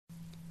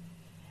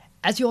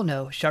As you all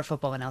know,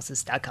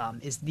 sharpfootballanalysis.com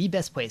is the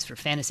best place for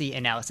fantasy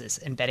analysis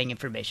and betting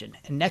information,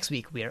 and next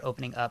week we are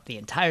opening up the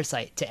entire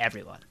site to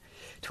everyone.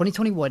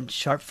 2021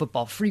 Sharp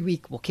Football Free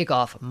Week will kick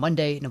off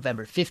Monday,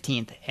 November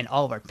 15th, and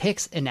all of our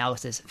picks,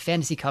 analysis,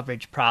 fantasy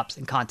coverage, props,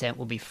 and content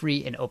will be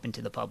free and open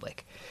to the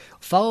public.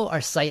 Follow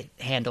our site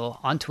handle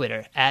on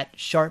Twitter at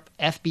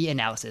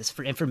SharpFBAnalysis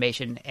for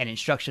information and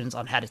instructions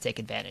on how to take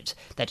advantage.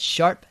 That's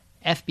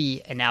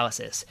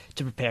SharpFBAnalysis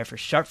to prepare for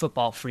Sharp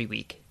Football Free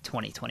Week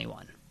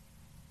 2021.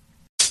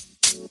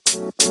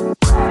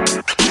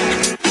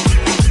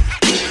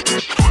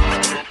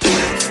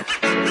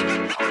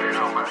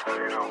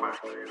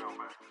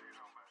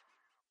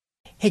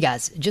 Hey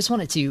guys, just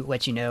wanted to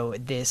let you know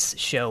this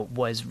show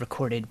was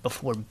recorded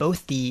before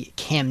both the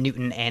Cam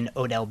Newton and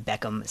Odell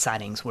Beckham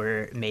signings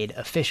were made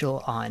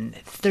official on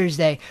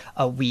Thursday.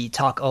 We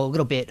talk a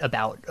little bit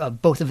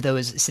about both of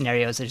those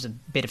scenarios. There's a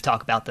bit of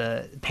talk about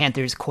the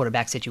Panthers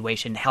quarterback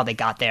situation, how they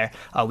got there.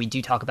 We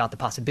do talk about the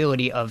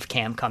possibility of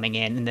Cam coming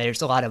in, and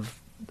there's a lot of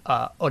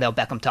Odell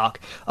Beckham talk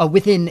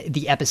within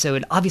the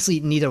episode. Obviously,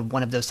 neither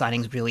one of those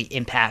signings really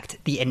impact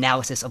the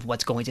analysis of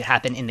what's going to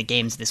happen in the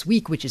games this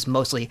week, which is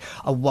mostly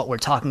what we're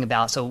talking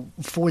about. So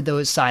for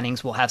those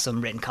signings, we'll have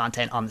some written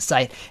content on the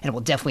site, and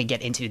we'll definitely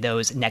get into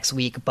those next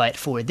week. But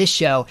for this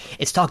show,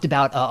 it's talked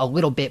about a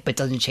little bit, but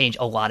doesn't change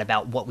a lot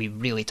about what we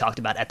really talked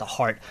about at the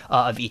heart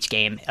of each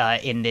game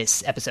in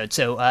this episode.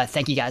 So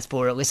thank you guys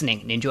for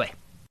listening and enjoy.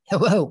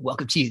 Hello,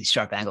 welcome to the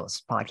Sharp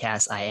Angles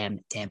podcast. I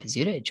am Dan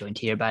Pizzuta, joined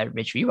here by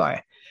Rich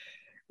Rebar.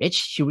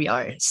 Rich, here we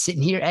are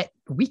sitting here at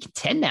week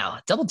 10 now,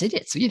 double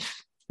digits.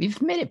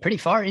 We've made it pretty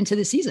far into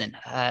the season.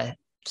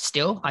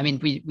 Still, I mean,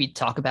 we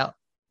talk about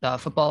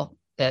football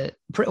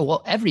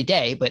every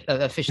day, but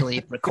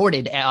officially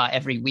recorded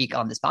every week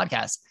on this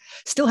podcast.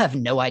 Still have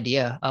no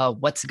idea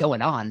what's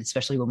going on,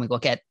 especially when we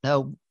look at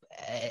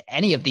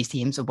any of these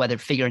teams, whether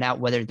figuring out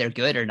whether they're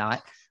good or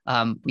not.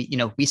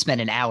 We spent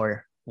an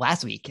hour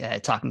last week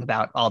talking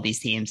about all these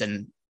teams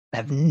and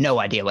have no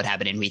idea what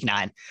happened in week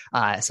 9.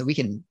 So we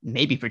can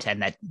maybe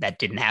pretend that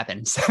didn't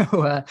happen.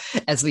 So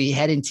as we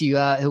head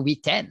into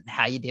week 10,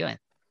 how you doing?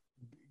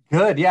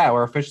 Good. Yeah.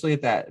 We're officially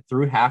at that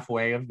through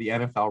halfway of the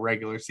NFL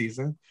regular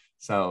season.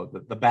 So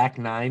the back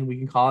 9, we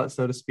can call it,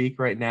 so to speak,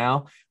 right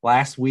now.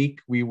 Last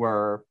week we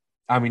were,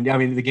 I mean,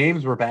 the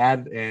games were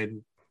bad,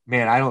 and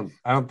man, I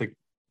don't think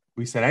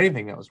we said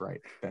anything that was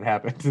right that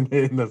happened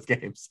in those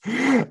games.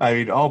 I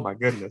mean, oh my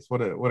goodness, what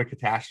a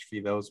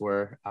catastrophe those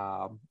were.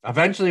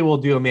 Eventually we'll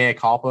do a mea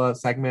culpa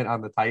segment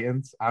on the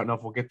Titans. I don't know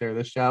if we'll get there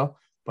this show,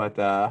 but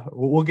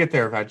we'll get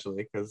there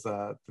eventually, because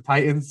the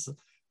Titans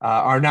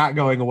are not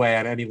going away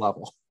at any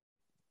level.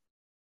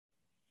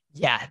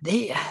 Yeah,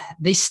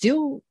 they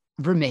still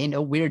remain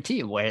a weird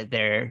team where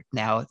they're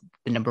now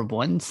the number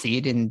 1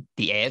 seed in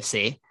the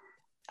AFC.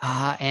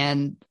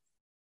 And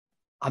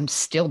I'm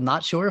still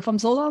not sure if I'm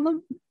sold on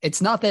them.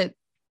 It's not that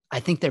I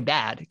think they're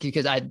bad,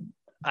 because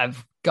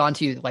I've gone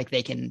to like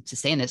they can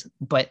sustain this,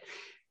 but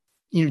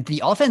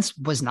the offense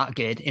was not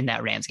good in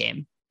that Rams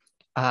game.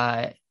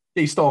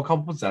 They stole a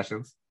couple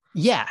possessions.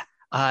 Yeah.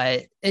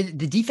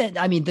 The defense,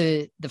 I mean,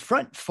 the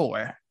front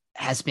 4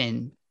 has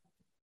been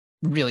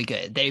really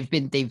good. They've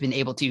been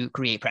able to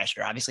create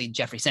pressure. Obviously,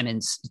 Jeffrey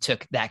Simmons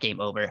took that game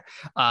over.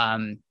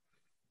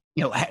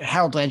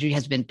 Harold Landry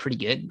has been pretty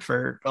good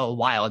for a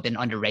while. Been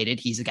underrated.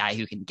 He's a guy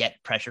who can get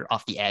pressure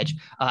off the edge.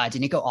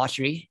 Danico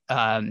Autry,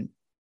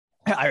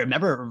 I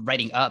remember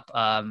writing up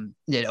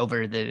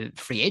over the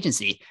free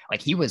agency.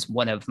 Like, he was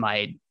one of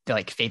my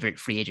favorite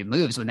free agent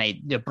moves when they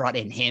brought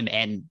in him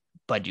and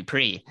Bud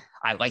Dupree.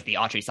 I like the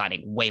Autry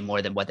signing way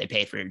more than what they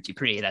paid for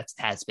Dupree. That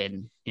has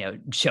been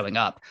showing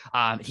up.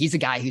 He's a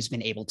guy who's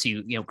been able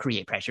to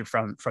create pressure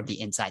from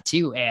the inside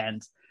too,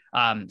 and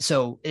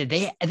so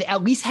they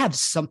at least have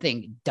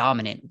something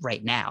dominant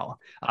right now,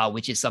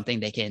 which is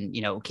something they can,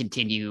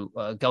 continue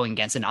going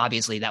against. And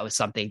obviously that was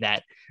something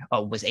that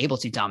was able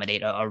to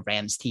dominate a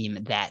Rams team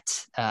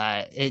that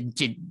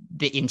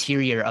the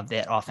interior of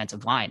that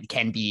offensive line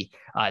can be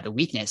the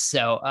weakness.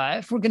 So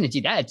if we're going to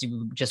do that, do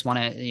we just want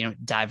to,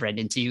 dive right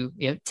into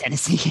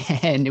Tennessee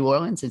and New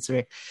Orleans since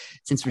we're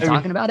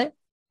talking about it?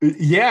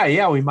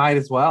 Yeah, we might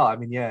as well. I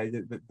mean,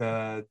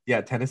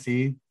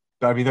 Tennessee.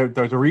 I mean,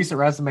 there's a recent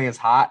resume is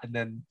hot, and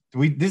then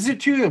these are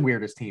 2 of the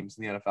weirdest teams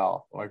in the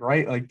NFL,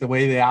 right? Like the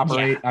way they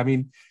operate. Yeah. I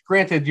mean,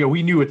 granted,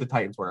 we knew what the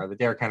Titans were. The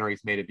Derrick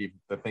Henry's made it.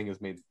 The thing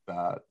has made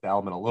the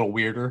element a little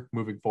weirder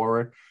moving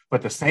forward.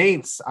 But the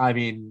Saints, I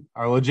mean,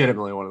 are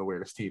legitimately one of the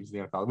weirdest teams in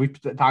the NFL.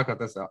 We've talked about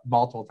this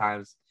multiple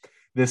times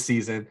this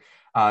season.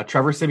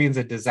 Trevor Siemian's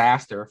a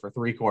disaster for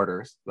 3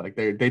 quarters. Like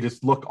they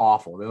just look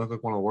awful. They look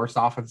like one of the worst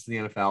offenses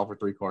in the NFL for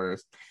 3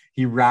 quarters.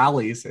 He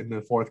rallies in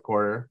the 4th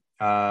quarter.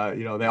 They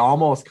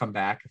almost come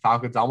back. The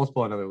Falcons almost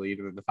pull another lead,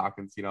 and then the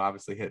Falcons,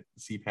 obviously hit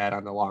C-pad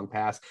on the long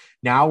pass.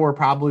 Now we're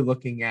probably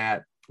looking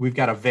at, we've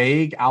got a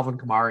vague Alvin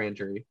Kamara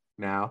injury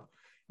now.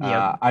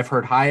 Yep. I've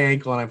heard high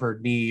ankle and I've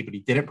heard knee, but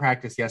he didn't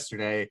practice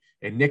yesterday.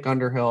 And Nick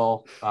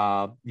Underhill,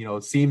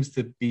 seems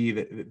to be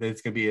that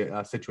it's going to be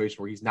a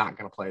situation where he's not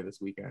going to play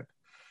this weekend.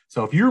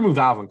 So if you remove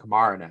Alvin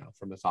Kamara now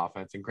from this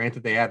offense, and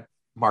granted they had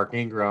Mark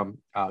Ingram,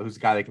 who's a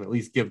guy they can at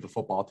least give the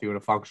football to in a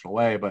functional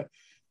way, but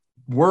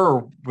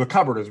the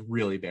cupboard is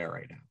really bare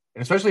right now.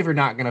 And especially if you're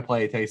not going to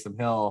play Taysom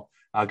Hill,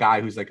 a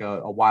guy who's like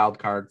a wild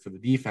card for the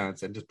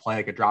defense, and just play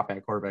like a drop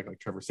back quarterback like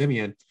Trevor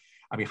Siemian.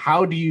 I mean,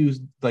 how do you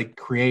like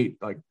create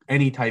like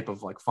any type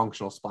of like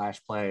functional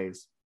splash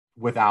plays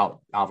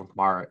without Alvin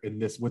Kamara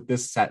with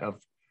this set of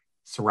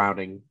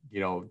surrounding,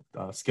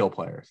 skill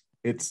players?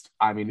 This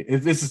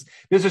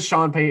is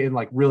Sean Payton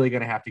like really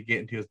going to have to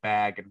get into his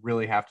bag and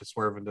really have to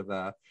swerve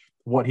into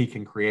what he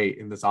can create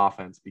in this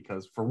offense,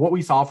 because for what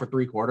we saw for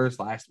 3 quarters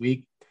last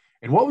week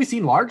and what we've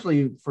seen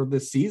largely for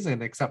this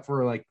season, except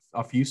for like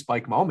a few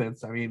spike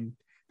moments, I mean,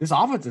 this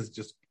offense is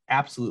just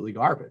absolutely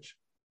garbage.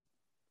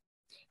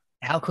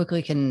 How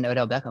quickly can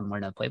Odell Beckham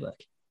learn a playbook?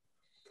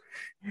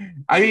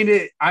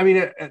 I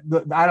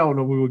don't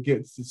know. We would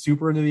get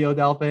super into the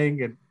Odell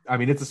thing, and I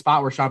mean, it's a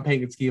spot where Sean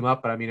Payton can scheme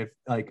up. But I mean, if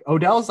like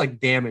Odell's like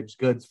damaged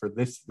goods for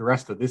the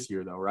rest of this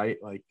year, though, right?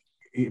 Like,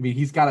 I mean,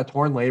 he's got a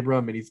torn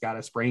labrum and he's got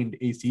a sprained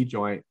AC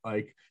joint.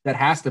 Like, that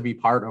has to be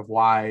part of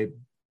why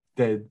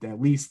at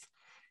least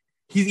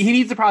he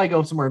needs to probably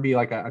go somewhere and be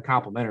like a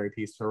complimentary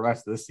piece for the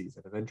rest of this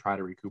season and then try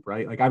to recoup,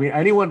 right? Like, I mean,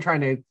 anyone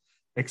trying to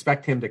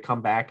expect him to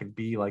come back and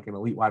be like an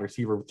elite wide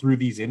receiver through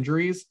these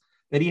injuries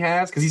that he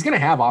has, because he's going to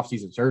have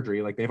offseason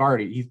surgery. Like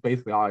he's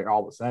basically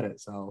all but said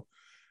it. So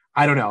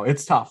I don't know.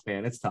 It's tough,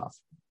 man. It's tough.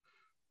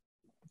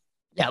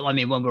 Yeah. Well, I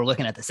mean, when we're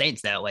looking at the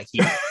Saints though, like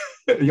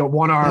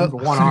one arm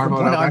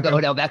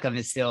Odell Beckham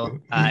is still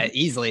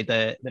easily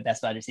the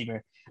best wide receiver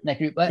in that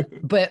group.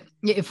 But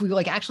if we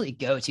like actually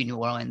go to New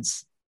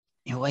Orleans,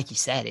 like you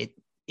said,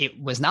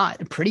 it was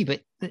not pretty,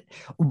 but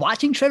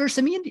watching Trevor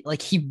Siemian,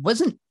 like he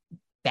wasn't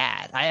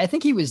bad. I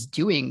think he was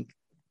doing,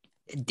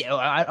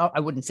 I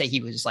wouldn't say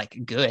he was like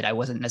good. I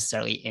wasn't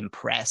necessarily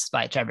impressed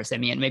by Trevor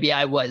Siemian. Maybe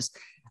I was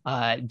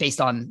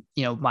based on,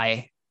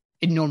 my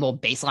normal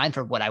baseline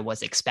for what I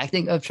was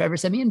expecting of Trevor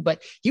Siemian,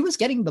 but he was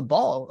getting the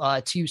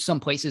ball to some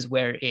places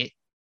where it,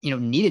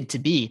 needed to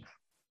be.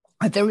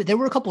 There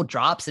were a couple of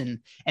drops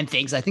and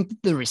things. I think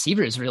the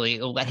receivers really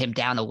let him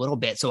down a little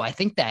bit. So I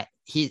think that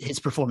his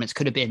performance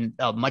could have been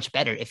much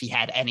better if he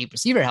had any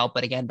receiver help.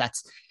 But again,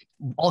 that's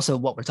also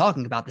what we're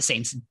talking about. The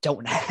Saints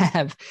don't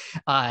have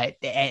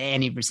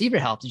any receiver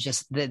help. It's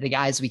just the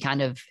guys we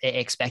kind of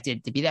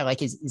expected to be there.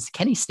 Like, is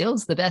Kenny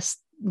Stills the best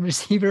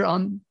receiver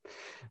on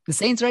the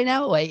Saints right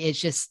now? Like,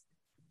 it's just,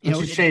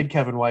 shade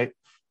Kevin White.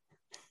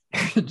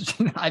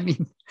 I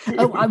mean,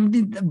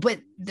 but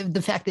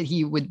the fact that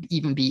he would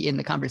even be in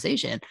the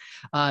conversation,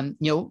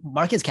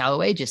 Marcus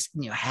Callaway just,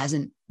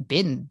 hasn't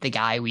been the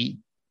guy we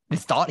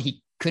thought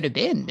he could have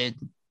been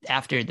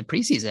after the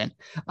preseason.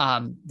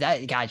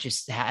 That guy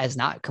just has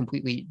not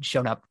completely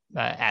shown up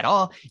at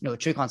all.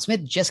 Tre'Quan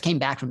Smith just came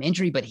back from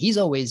injury, but he's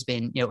always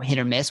been, hit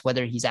or miss,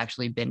 whether he's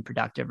actually been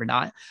productive or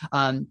not.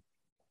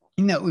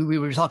 We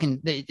were talking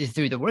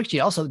through the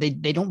worksheet. Also, they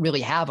don't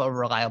really have a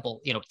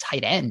reliable,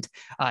 tight end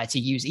to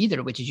use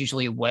either, which is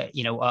usually what,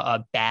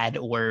 a bad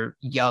or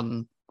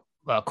young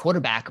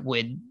quarterback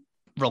would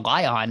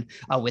rely on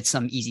with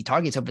some easy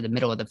targets over the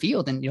middle of the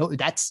field. And,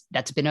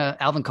 that's been a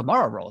Alvin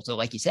Kamara role. So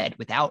like you said,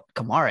 without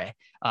Kamara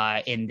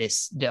in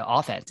the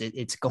offense,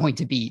 it's going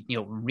to be,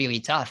 really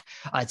tough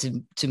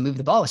to move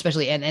the ball,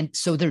 especially. And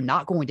so they're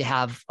not going to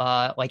have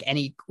like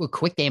any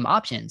quick game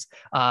options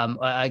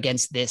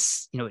against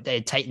this,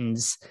 the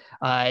Titans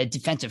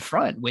defensive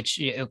front,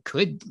 which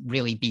could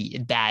really be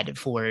bad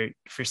for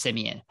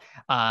Siemian.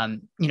 The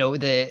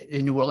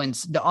New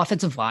Orleans, the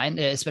offensive line,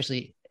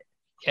 especially,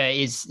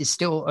 is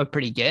still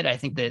pretty good. I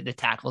think the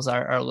tackles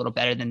are a little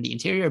better than the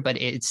interior, but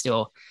it's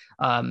still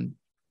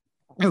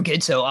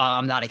good. So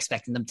I'm not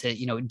expecting them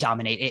to,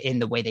 dominate in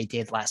the way they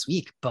did last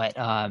week. But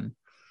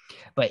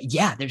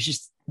yeah,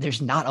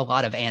 there's not a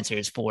lot of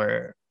answers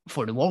for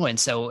New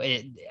Orleans. So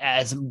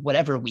as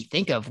whatever we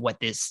think of what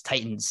this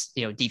Titans,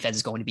 defense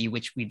is going to be,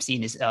 which we've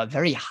seen is a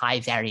very high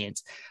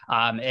variance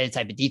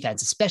type of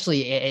defense,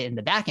 especially in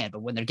the back end.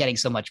 But when they're getting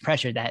so much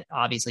pressure, that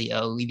obviously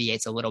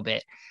alleviates a little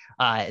bit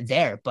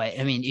there. But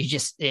I mean,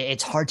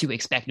 it's hard to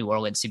expect New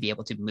Orleans to be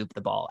able to move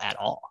the ball at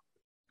all.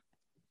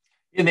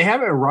 And they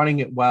haven't been running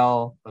it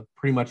well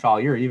pretty much all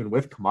year, even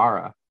with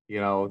Kamara,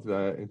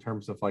 in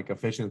terms of like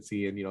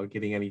efficiency and,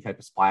 getting any type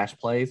of splash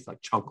plays,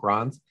 like chunk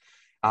runs.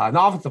 The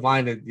offensive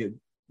line,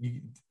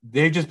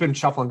 they've just been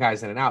shuffling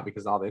guys in and out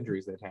because of all the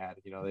injuries they've had.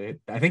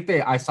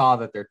 I saw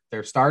that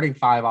their starting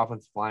 5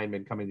 offensive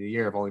linemen coming into the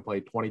year have only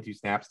played 22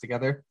 snaps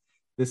together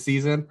this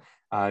season.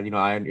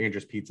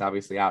 Andrews Pete's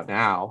obviously out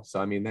now. So,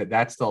 I mean,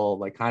 that's still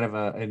like kind of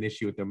an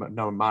issue with the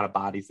amount of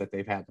bodies that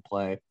they've had to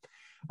play.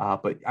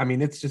 But I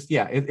mean, it's just,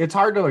 it's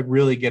hard to like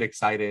really get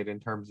excited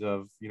in terms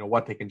of,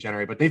 what they can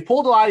generate, but they've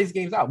pulled a lot of these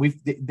games out.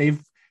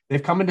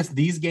 They've come into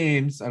these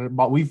games,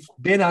 but we've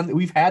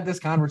had this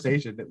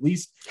conversation at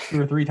least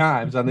 2 or 3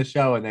 times on this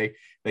show, and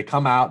they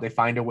come out, they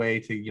find a way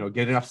to,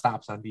 get enough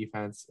stops on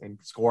defense and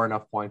score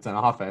enough points on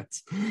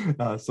offense.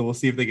 So we'll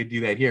see if they can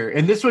do that here.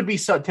 And this would be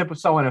so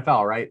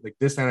NFL, right? Like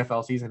this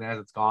NFL season as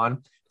it's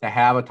gone, to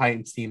have a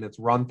Titans team that's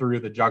run through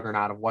the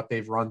juggernaut of what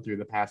they've run through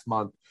the past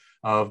month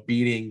of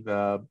beating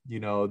the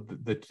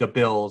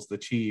Bills, the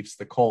Chiefs,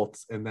 the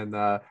Colts, and then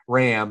the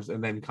Rams,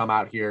 and then come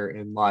out here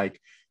and like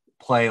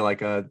play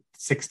like a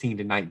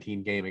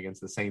 16-19 game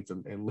against the Saints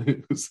and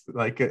lose.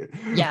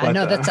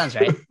 That sounds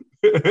right.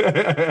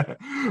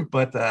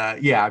 But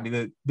I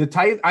mean the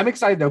Titans, I'm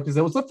excited though, because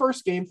it was the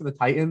first game for the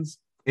Titans,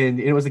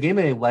 and it was a game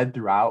that they led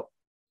throughout,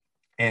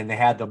 and they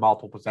had the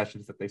multiple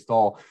possessions that they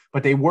stole,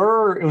 but it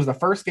was the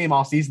first game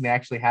all season they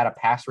actually had a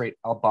pass rate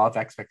above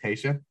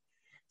expectation.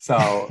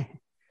 So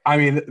I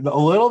mean, a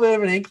little bit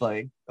of an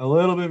inkling.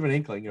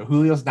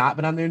 Julio's not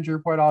been on the injury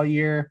report all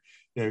year,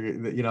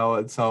 and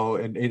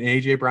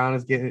AJ Brown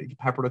is getting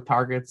peppered with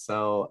targets.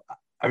 So,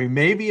 I mean,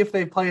 maybe if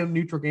they play a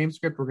neutral game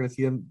script, we're going to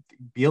see them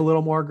be a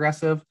little more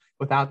aggressive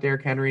without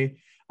Derrick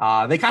Henry.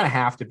 They kind of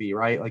have to be,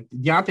 right? Like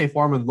D'Onta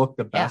Foreman looked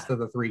the best of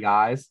the three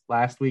guys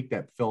last week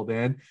that filled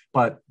in,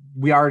 but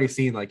we already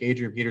seen like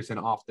Adrian Peterson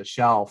off the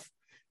shelf,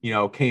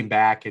 came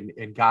back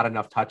and got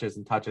enough touches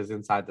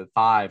inside the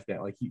 5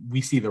 that like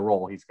we see the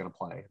role he's going to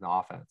play in the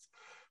offense.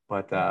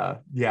 But I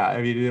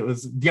mean, it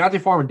was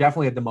D'Onta Foreman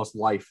definitely had the most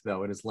life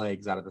though in his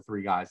legs out of the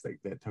 3 guys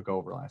that took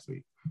over last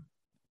week.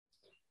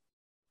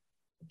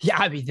 Yeah,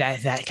 I mean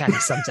that kind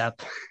of sums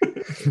up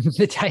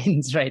the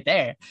Titans right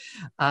there.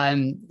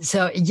 We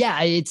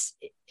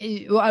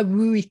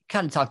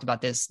kind of talked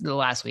about this the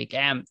last week.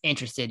 I'm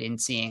interested in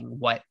seeing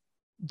what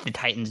the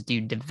Titans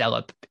do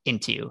develop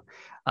into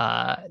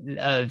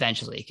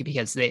eventually,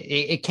 because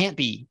it can't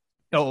be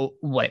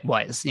what it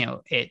was,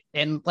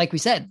 and like we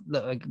said,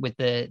 with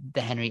the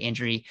Henry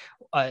injury,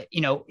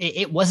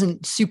 it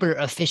wasn't super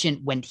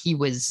efficient when he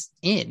was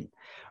in,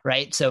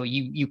 right? So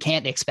you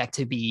can't expect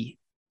to be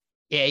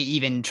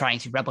even trying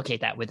to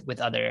replicate that with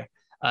other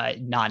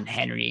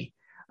non-Henry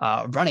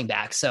running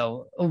backs.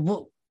 So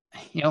we'll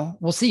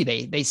see.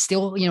 They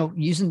still,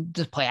 using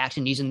the play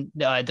action, using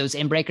those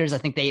in breakers. I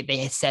think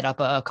they set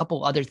up a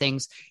couple other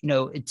things,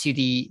 to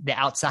the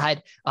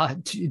outside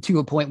to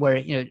a point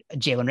where,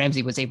 Jalen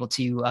Ramsey was able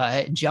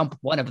to jump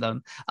one of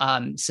them.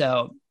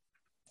 So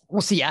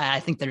we'll see.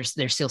 I think there's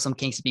still some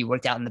kinks to be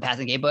worked out in the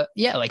passing game, but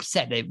yeah, like you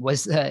said, it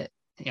was,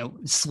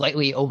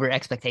 slightly over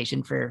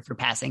expectation for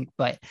passing,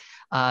 but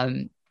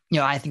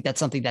I think that's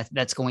something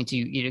that's going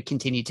to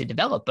continue to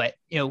develop. But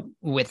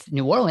with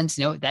New Orleans,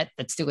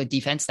 that's still a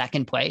defense that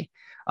can play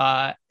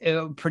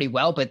pretty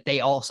well, but they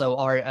also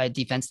are a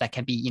defense that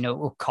can be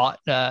caught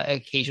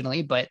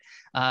occasionally. But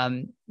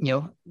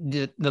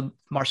the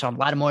Marshawn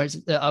Lattimore's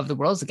of the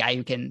world is the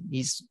guy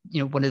he's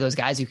one of those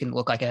guys who can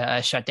look like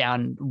a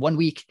shutdown one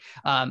week,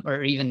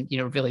 or even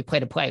really play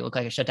to play, look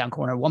like a shutdown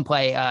corner one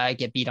play,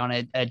 get beat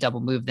on a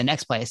double move the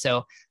next play.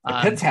 So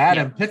Pitts had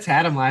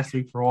him last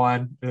week for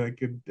one.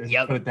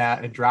 Put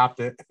that and dropped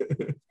it.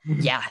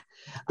 Yeah.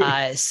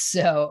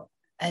 So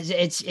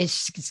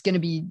it's going to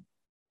be,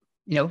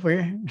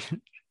 we're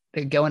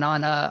going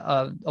on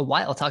a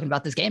while talking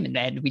about this game,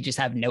 and we just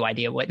have no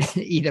idea what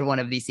either one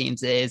of these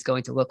teams is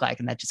going to look like.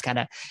 And that just kind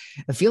of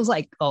feels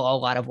like a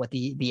lot of what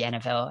the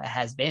NFL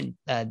has been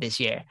this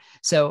year.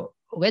 So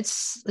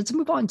let's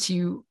move on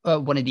to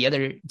one of the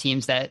other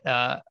teams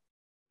that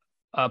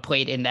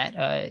played in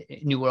that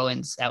New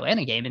Orleans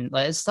Atlanta game. And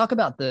let's talk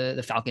about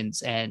the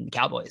Falcons and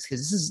Cowboys, because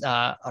this is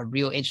a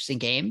real interesting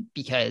game,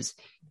 because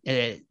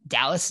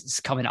Dallas is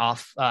coming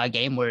off a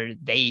game where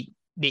they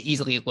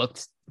easily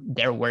looked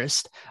their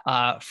worst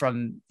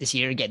from this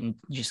year, getting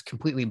just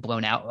completely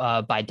blown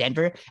out by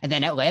Denver. And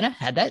then Atlanta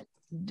had that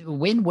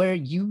win where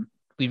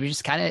we were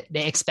just kind of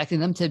expecting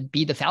them to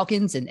be the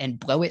Falcons and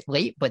blow it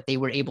late, but they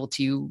were able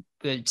to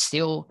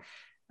still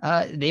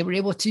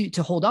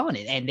hold on,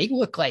 and they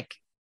look like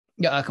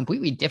a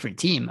completely different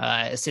team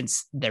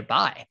since their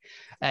bye.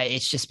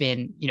 It's just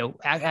been,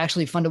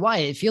 actually fun to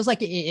watch. It feels like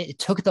it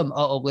took them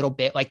a little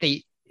bit. Like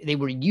they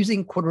were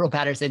using Cordero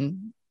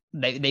Patterson.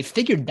 They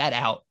figured that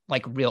out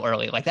like real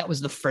early. Like that was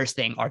the first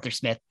thing Arthur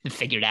Smith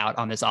figured out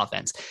on this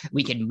offense.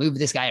 We can move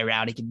this guy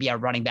around. He can be our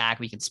running back.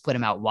 We can split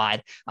him out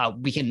wide.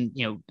 We can,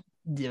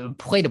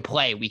 play to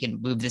play. We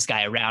can move this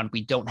guy around.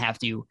 We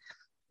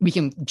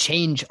can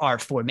change our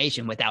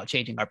formation without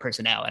changing our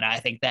personnel. And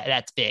I think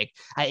that's big.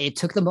 It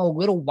took them a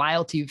little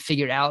while to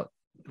figure out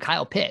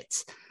Kyle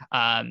Pitts.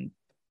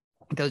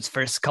 Those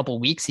first couple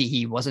of weeks,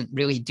 he wasn't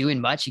really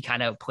doing much. He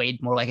kind of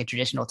played more like a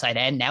traditional tight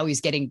end. Now he's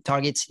getting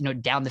targets,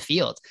 down the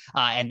field.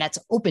 And that's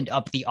opened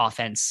up the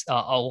offense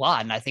a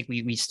lot. And I think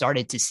we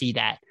started to see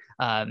that,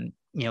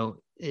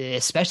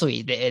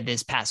 especially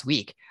this past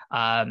week.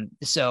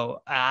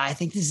 So I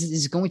think this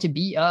is going to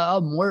be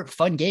a more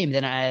fun game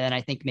than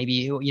I think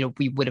maybe,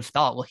 we would have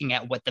thought, looking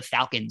at what the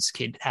Falcons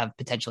could have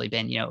potentially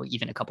been,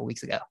 even a couple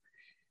weeks ago.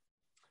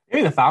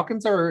 Maybe the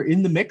Falcons are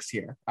in the mix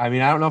here. I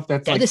mean, I don't know if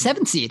that's they're the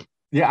 7th seed.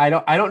 Yeah,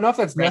 I don't know if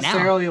that's right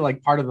necessarily now,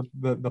 like part of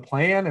the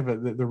plan,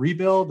 if the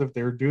rebuild, if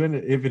they're doing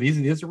it, if it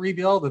is a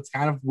rebuild. It's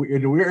kind of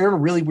weird. We're in a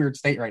really weird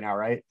state right now,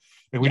 right?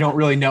 And we don't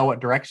really know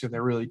what direction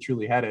they're really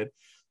truly headed.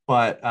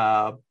 But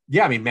I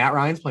mean, Matt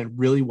Ryan's playing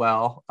really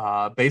well.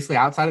 Basically,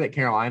 outside of that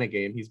Carolina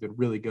game, he's been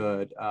really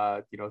good.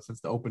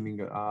 Since the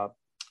opening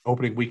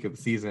opening week of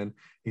the season.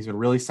 He's been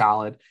really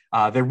solid.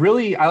 I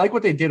like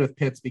what they did with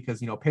Pitts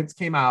because, Pitts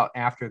came out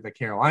after the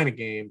Carolina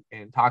game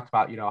and talked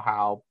about,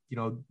 how,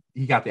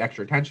 he got the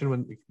extra attention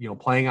when,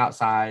 playing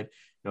outside,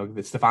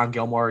 the Stephon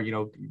Gilmore,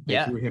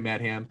 they threw him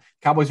at him.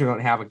 Cowboys don't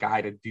have a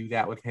guy to do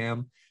that with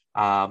him.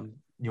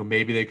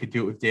 Maybe they could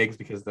do it with Diggs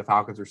because the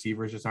Falcons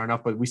receivers just aren't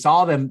enough, but we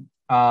saw them,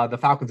 the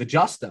Falcons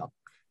adjust them.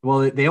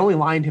 Well, they only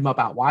lined him up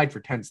out wide for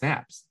 10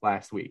 snaps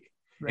last week.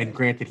 Right. And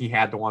granted, he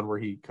had the one where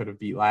he could have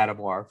beat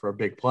Lattimore for a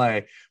big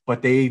play,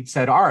 but they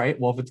said, all right,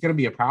 well, if it's going to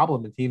be a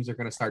problem and teams are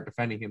going to start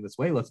defending him this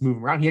way, let's move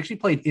him around. He actually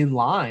played in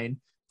line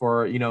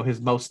for,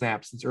 his most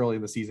snaps since early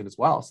in the season as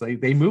well. So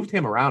they moved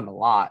him around a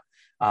lot.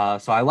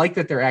 So I like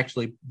that they're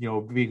actually,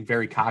 being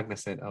very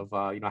cognizant of,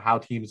 how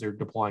teams are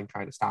deploying,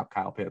 trying to stop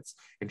Kyle Pitts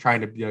and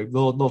trying to,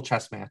 little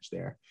chess match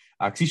there.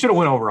 Because he should have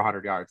went over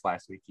 100 yards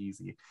last week,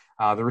 easy.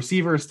 The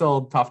receiver is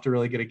still tough to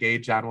really get a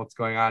gauge on what's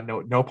going on.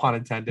 No pun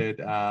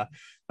intended.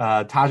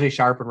 Tajay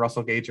Sharp and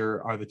Russell Gage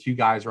are the two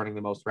guys running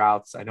the most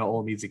routes. I know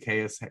Olamide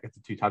Zaccheaus hit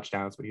the 2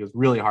 touchdowns, but he was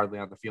really hardly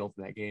on the field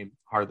in that game,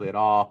 hardly at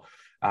all.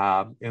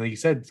 And like you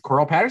said,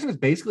 Cordarrelle Patterson is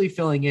basically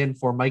filling in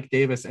for Mike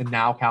Davis and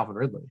now Calvin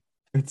Ridley.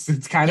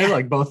 It's kind of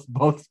like both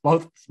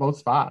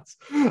spots,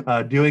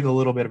 doing a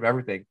little bit of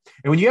everything.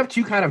 And when you have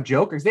two kind of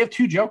jokers, they have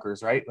 2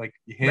 jokers, right? Like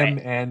him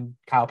and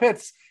Kyle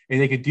Pitts, and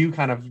they could do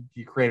kind of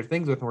creative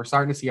things with. And we're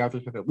starting to see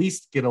Arthur Smith at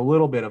least get a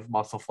little bit of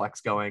muscle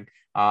flex going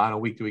on a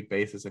week-to-week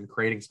basis and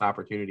creating some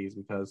opportunities,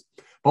 because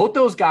both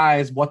those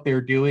guys, what they're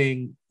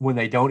doing when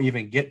they don't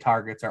even get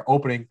targets, are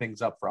opening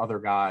things up for other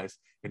guys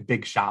and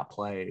big shot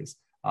plays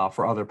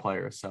for other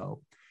players.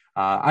 So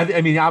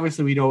I mean,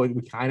 obviously we know what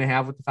we kind of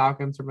have with the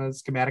Falcons from a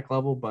schematic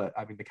level, but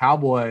I mean, the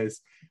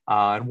Cowboys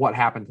and what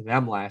happened to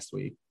them last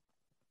week,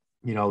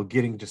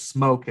 getting just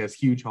smoked as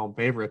huge home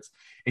favorites.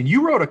 And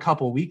you wrote a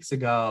couple weeks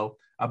ago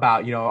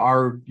about,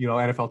 our,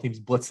 NFL teams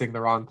blitzing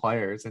the wrong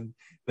players, and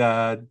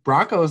the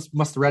Broncos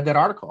must have read that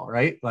article,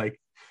 right? Like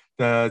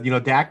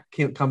Dak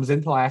comes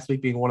into last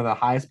week being one of the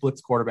highest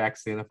blitz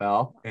quarterbacks in the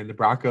NFL. And the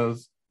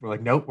Broncos were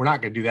like, nope, we're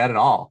not going to do that at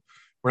all.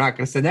 We're not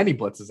going to send any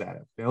blitzes at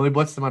him. They only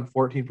blitzed him on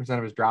 14%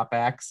 of his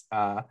dropbacks.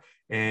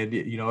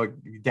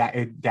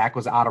 Dak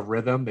was out of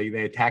rhythm. They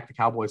attacked the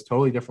Cowboys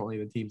totally differently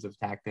than teams have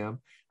attacked him.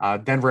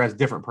 Denver has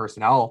different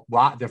personnel, a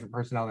lot different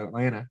personnel than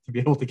Atlanta to be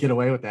able to get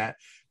away with that.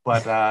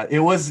 But it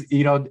was,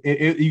 you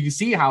can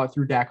see how it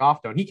threw Dak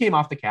off, though. And he came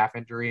off the calf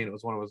injury, and it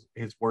was one of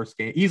his worst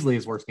game, easily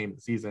his worst game of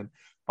the season.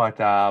 But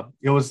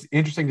it was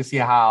interesting to see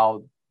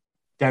how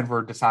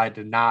Denver decided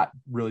to not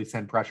really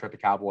send pressure at the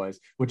Cowboys,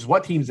 which is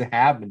what teams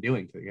have been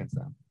doing against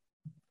them.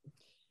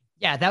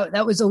 Yeah,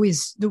 that was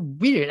always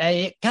weird.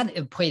 It kind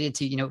of played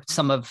into,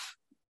 some of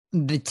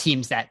the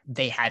teams that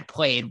they had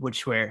played,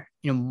 which were,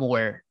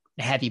 more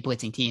heavy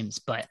blitzing teams.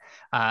 But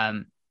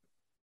but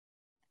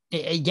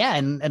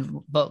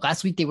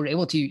last week they were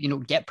able to,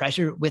 get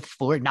pressure with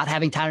Ford. Not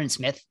having Tyron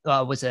Smith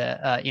was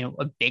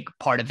a big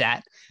part of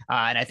that.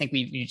 And I think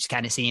we've just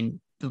kind of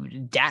seen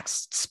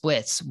Dak's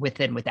splits with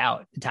and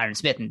without Tyron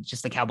Smith, and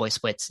just the Cowboy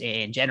splits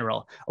in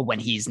general when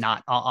he's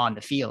not on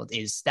the field,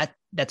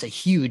 that's a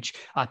huge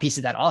piece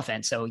of that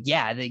offense. So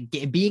yeah,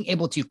 being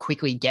able to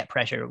quickly get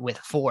pressure with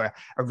 4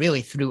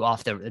 really threw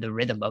off the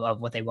rhythm of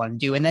what they want to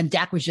do. And then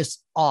Dak was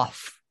just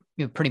off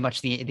pretty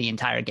much the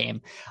entire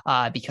game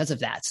because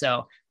of that.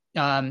 So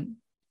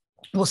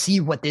we'll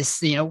see what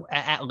this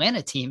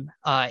Atlanta team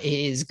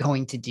is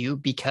going to do,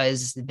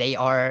 because they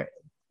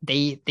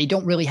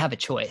don't really have a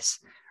choice.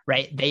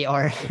 Right. They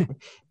are,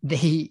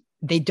 they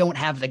don't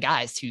have the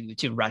guys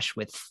to rush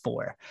with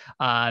 4.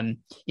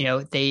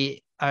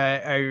 They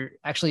are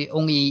actually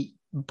only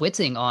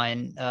blitzing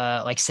on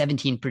like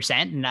 17%.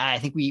 And I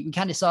think we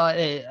kind of saw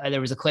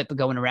there was a clip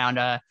going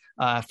around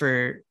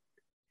for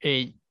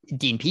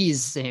Dean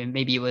Pease,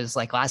 maybe it was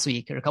like last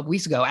week or a couple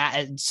weeks ago.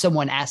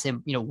 Someone asked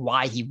him,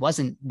 why he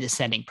wasn't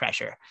sending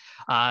pressure,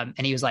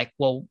 and he was like,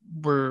 "Well,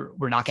 we're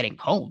not getting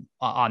home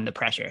on the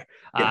pressure.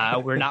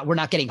 We're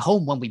not getting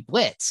home when we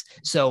blitz.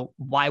 So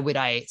why would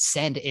I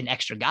send an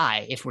extra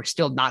guy if we're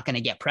still not going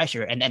to get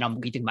pressure? And then I'm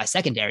leaving my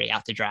secondary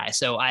out to dry."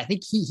 So I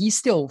think he's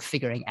still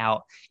figuring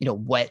out,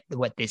 what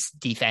this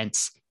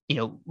defense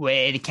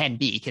it can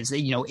be, because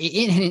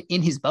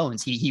in his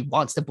bones he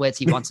wants to blitz,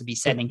 he wants to be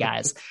sending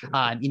guys.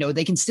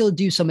 They can still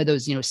do some of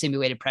those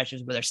simulated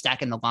pressures where they're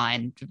stacking the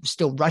line,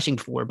 still rushing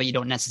 4, but you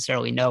don't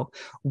necessarily know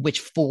which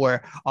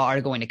 4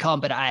 are going to come.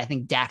 But I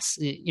think Dak's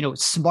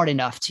smart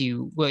enough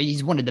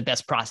he's one of the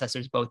best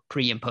processors both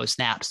pre and post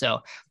snap.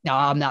 So now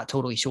I'm not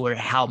totally sure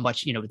how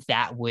much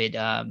that would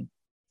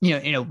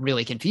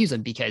really confuse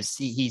him, because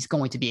he's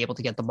going to be able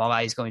to get the ball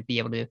out, he's going to be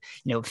able to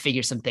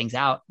figure some things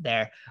out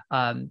there.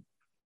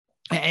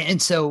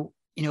 And so,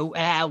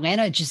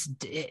 Atlanta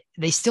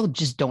they still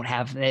just don't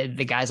have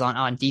the guys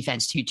on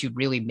defense to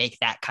really make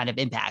that kind of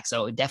impact.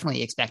 So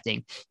definitely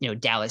expecting,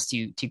 Dallas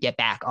to get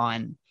back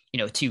on,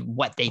 to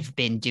what they've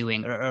been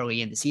doing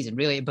early in the season,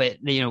 really.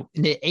 But,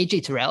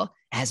 AJ Terrell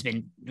has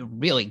been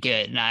really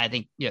good. And I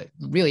think,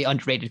 really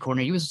underrated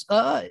corner. He was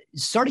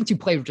starting to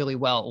play really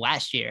well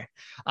last year.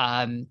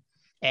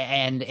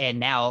 and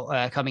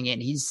now coming in,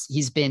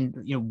 he's been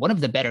one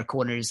of the better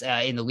corners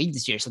in the league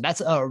this year. So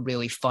that's a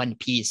really fun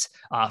piece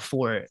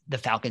for the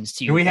Falcons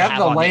to we have have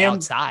the on Lamb, the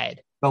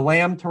outside. The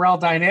Lamb Terrell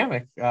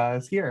dynamic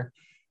is here.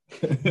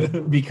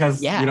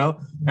 Because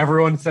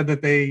everyone said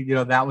that they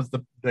that was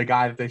the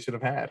guy that they should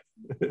have had.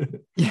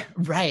 Yeah,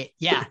 right.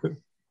 Yeah.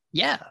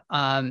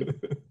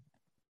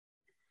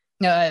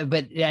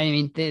 But I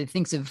mean,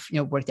 things have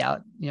worked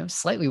out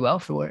slightly well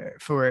for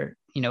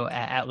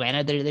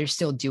Atlanta. They're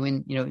still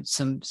doing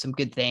some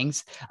good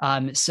things.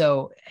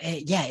 So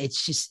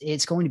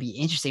it's going to be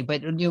interesting.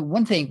 But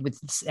one thing with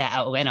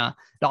Atlanta,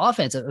 the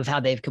offense of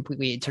how they've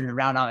completely turned it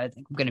around. I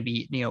think I'm going to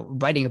be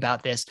writing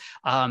about this.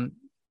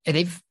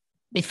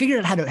 They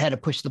figured out how to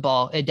push the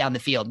ball down the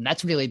field, and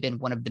that's really been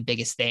one of the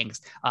biggest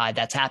things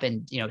that's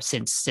happened,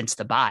 since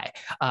the bye.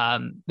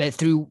 But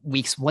through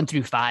weeks 1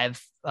 through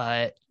 5,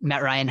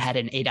 Matt Ryan had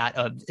an ADOT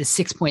of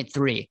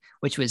 6.3,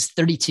 which was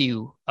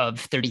 32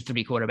 of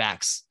 33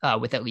 quarterbacks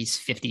with at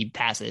least 50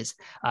 passes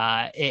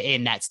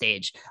in that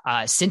stage.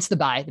 Since the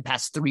bye, the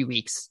past 3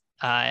 weeks,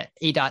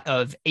 ADOT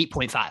of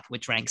 8.5,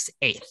 which ranks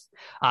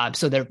 8th.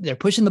 So they're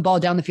pushing the ball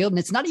down the field, and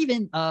it's not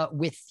even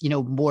with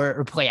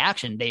more play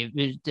action.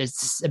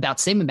 It's about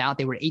the same amount.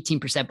 They were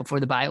 18% before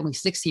the bye, only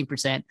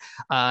 16%.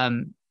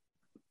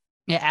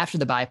 After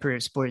the bye per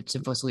Sports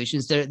Info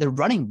Solutions, they're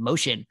running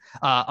motion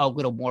a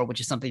little more, which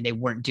is something they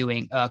weren't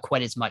doing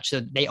quite as much. So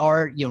they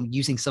are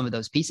using some of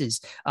those pieces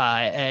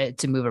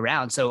to move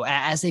around. So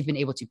as they've been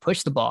able to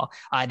push the ball,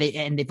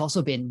 they've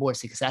also been more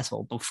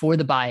successful. Before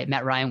the bye,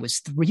 Matt Ryan was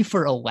 3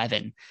 for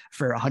 11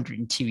 for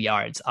 102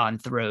 yards on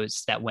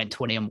throws that went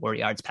 20 or more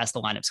yards past the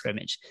line of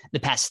scrimmage. The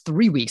past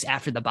 3 weeks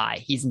after the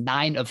bye, he's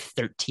 9 of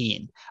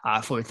 13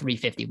 for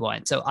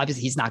 351. So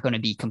obviously he's not going to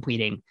be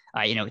completing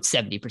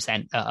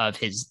 70% of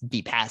his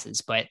deep passes,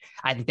 but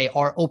I think they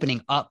are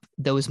opening up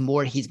those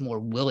more. He's more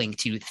willing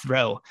to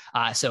throw.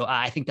 So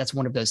I think that's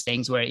one of those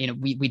things where,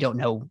 we don't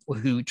know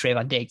who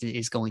Trayvon Diggs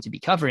is going to be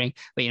covering,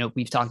 but,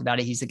 we've talked about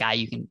it. He's the guy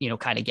you can,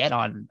 kind of get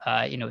on,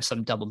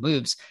 some double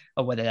moves,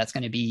 or whether that's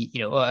going to be,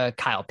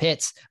 Kyle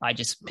Pitts,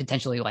 just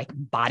potentially like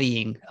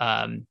bodying,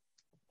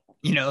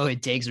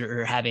 Diggs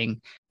or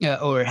having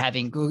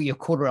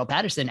Cordarrelle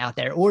Patterson out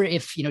there, or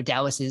if,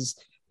 Dallas is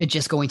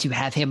just going to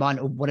have him on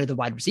one of the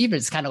wide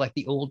receivers. It's kind of like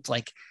the old,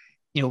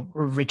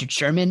 Richard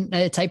Sherman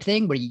type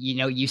thing where,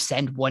 you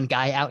send one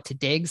guy out to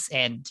Diggs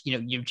and,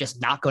 you're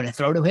just not going to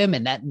throw to him.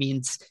 And that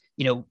means,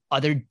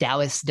 other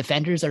Dallas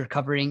defenders are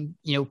covering,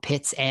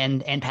 Pitts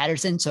and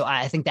Patterson. So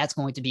I think that's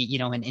going to be,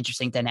 an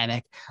interesting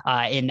dynamic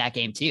in that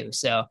game too.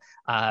 So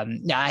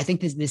I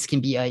think this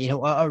can be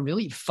a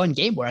really fun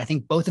game where I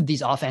think both of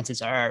these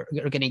offenses are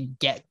going to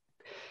get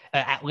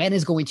Atlanta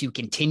is going to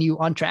continue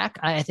on track,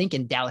 I think,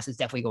 and Dallas is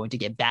definitely going to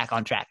get back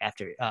on track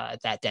after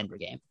that Denver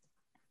game.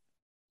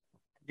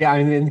 Yeah,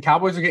 I mean, the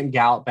Cowboys are getting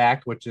Gallup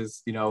back, which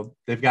is,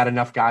 they've got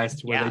enough guys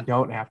to where they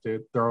don't have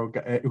to throw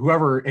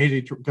whoever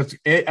AJ, because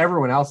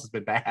everyone else has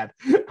been bad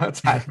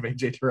outside of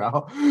AJ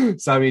Terrell.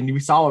 So, I mean, we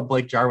saw with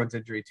Blake Jarwin's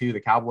injury too.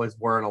 The Cowboys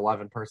were an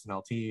 11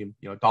 personnel team.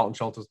 Dalton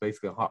Schultz was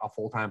basically a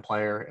full-time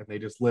player, and they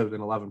just lived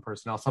in 11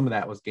 personnel. Some of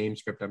that was game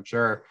script, I'm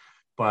sure.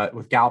 But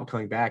with Gallup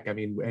coming back, I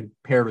mean, and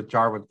paired with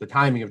Jarwin, the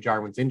timing of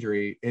Jarwin's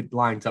injury, it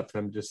lines up for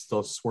them just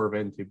still swerve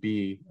in to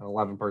be an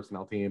 11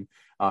 personnel team,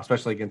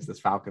 especially against this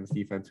Falcons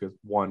defense with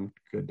one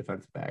good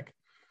defensive back.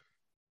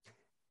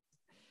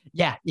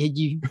 Yeah,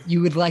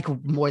 you would like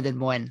more than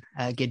one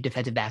good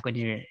defensive back when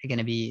you're going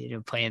to be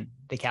playing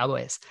the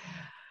Cowboys.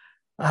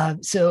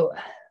 So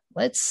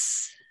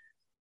let's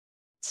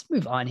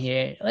move on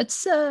here.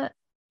 Let's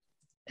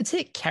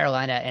hit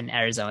Carolina and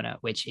Arizona,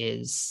 which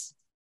is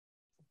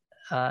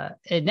now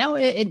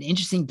an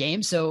interesting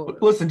game. So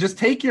listen, just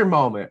take your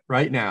moment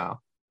right now,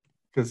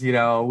 because I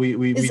don't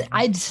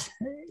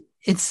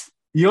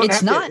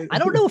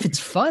know if it's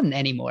fun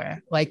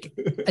anymore.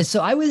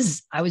 So I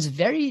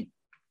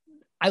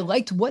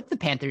liked what the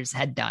Panthers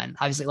had done.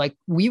 Obviously,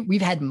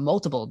 we've had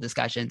multiple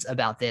discussions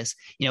about this,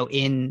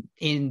 in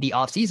the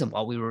off season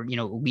while we were,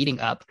 leading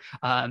up.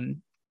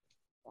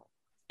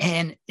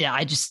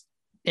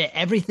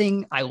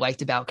 Everything I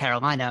liked about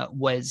Carolina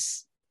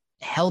was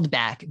held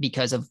back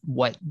because of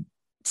what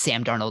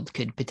Sam Darnold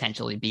could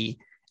potentially be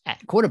at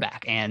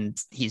quarterback. And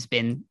he's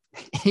been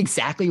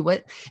exactly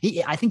what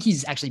I think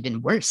he's actually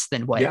been worse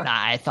than what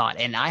I thought.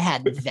 And I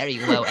had very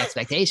low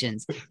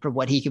expectations for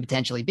what he could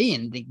potentially be.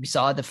 And we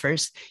saw the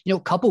first,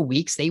 couple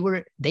weeks, they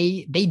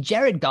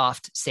Jared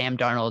Goffed Sam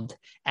Darnold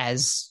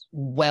as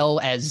well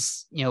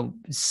as,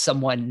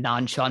 someone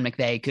non-Sean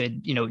McVay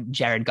could,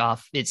 Jared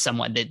Goff is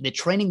someone that the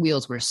training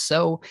wheels were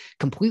so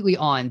completely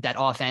on that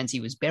offense. He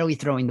was barely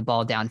throwing the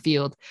ball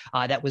downfield.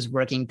 That was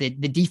working. The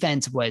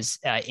defense was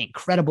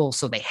incredible.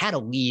 So they had a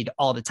lead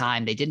all the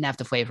time. They didn't have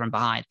to play from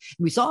behind.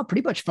 We saw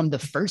pretty much from the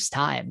first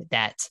time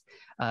that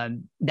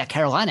that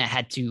Carolina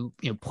had to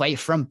play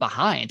from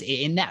behind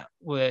in that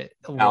what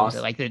was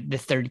it, like the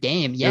third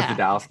game. Yeah, it was the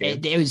Dallas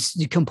game. It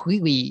was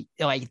completely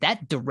like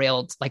that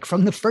derailed, like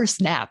from the first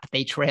snap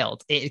they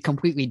trailed, it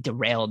completely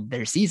derailed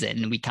their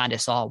season, and we kind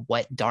of saw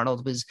what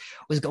Darnold was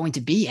going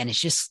to be. And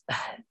it's just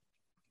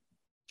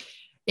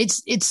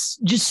it's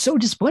just so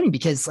disappointing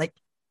because like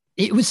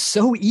it was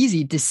so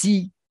easy to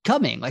see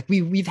coming. Like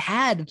we've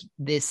had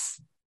this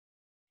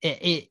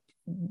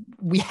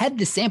we had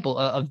the sample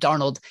of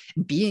Darnold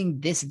being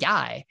this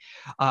guy,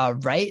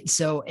 right?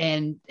 So,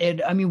 and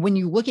I mean, when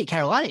you look at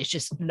Carolina, it's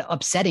just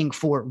upsetting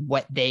for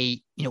what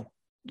they,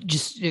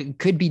 just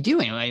could be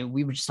doing. Like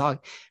we were just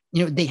talking,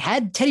 they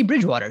had Teddy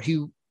Bridgewater,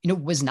 who,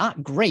 was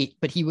not great,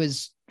 but he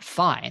was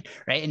fine,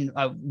 right? And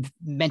I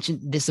mentioned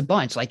this a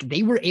bunch. Like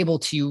they were able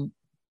to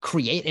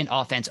create an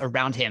offense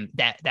around him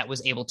that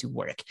was able to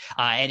work.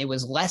 And it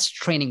was less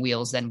training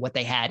wheels than what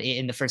they had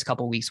in the first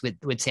couple of weeks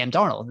with Sam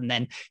Darnold. And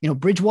then,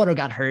 Bridgewater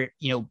got hurt,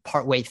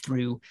 partway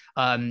through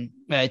in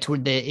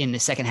the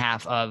second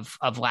half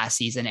of last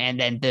season. And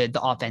then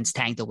the offense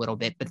tanked a little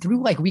bit, but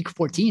through like week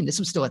 14, this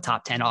was still a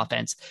top 10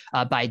 offense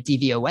by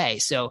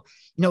DVOA. So,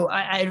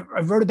 I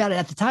wrote about it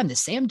at the time. The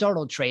Sam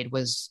Darnold trade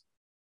was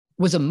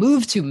a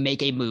move to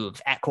make a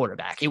move at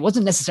quarterback. It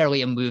wasn't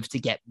necessarily a move to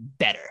get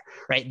better,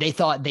 right? They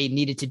thought they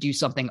needed to do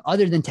something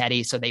other than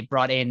Teddy, so they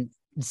brought in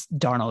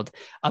Darnold,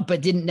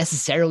 but didn't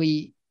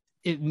necessarily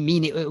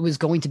mean it was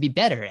going to be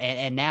better.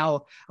 And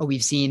now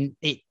we've seen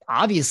it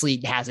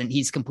obviously hasn't.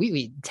 He's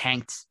completely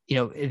tanked,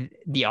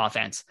 the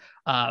offense.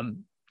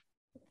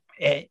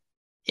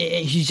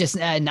 He's just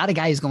not a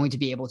guy who's going to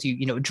be able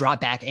to,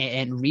 drop back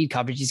and read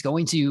coverage. He's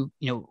going to,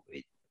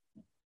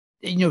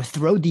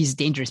 throw these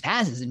dangerous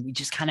passes. And we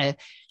just kind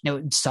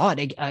of, saw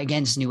it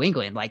against New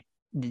England. Like,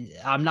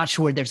 I'm not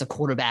sure there's a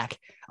quarterback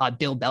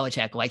Bill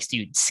Belichick likes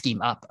to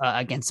scheme up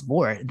against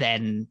more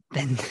than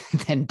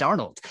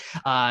Darnold.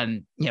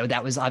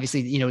 That was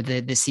obviously,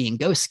 the seeing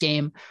ghosts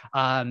game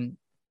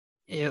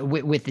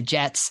with the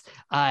Jets.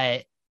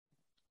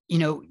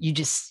 You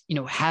just,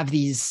 have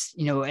these,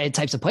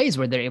 types of plays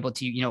where they're able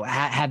to,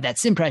 have that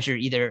sim pressure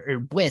either or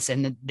blitz,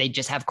 and they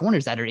just have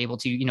corners that are able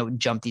to,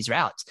 jump these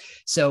routes.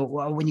 So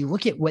when you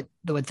look at what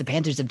the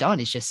Panthers have done,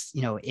 it's just,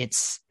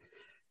 it's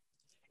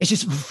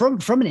just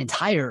from an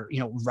entire,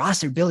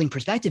 roster building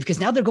perspective, because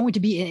now they're going to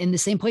be in the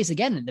same place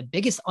again. And the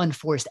biggest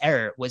unforced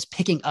error was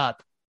picking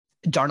up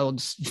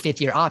Darnold's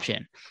 5th-year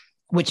option,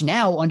 which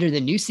now under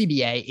the new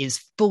CBA is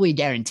fully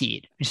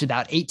guaranteed, which is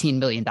about $18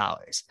 million.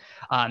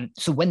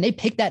 So when they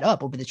pick that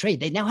up over the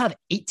trade, they now have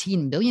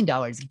 $18 million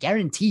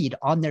guaranteed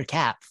on their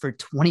cap for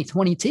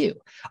 2022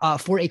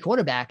 for a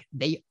quarterback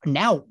they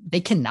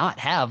cannot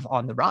have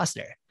on the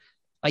roster.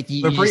 Like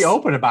they're pretty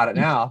open about it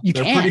now.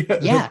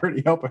 They're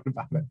pretty open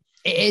about it.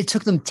 It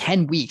took them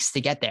 10 weeks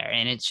to get there.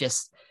 And it's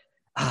just,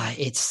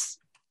 it's,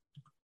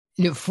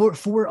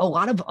 for a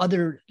lot of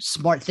other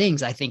smart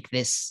things, I think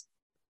this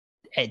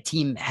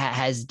team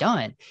has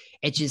done,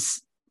 it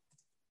just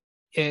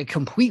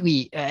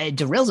completely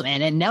derails them.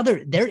 And now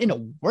they're in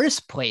a worse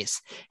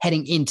place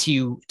heading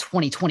into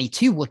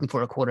 2022 looking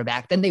for a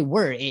quarterback than they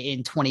were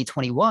in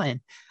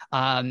 2021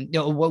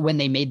 when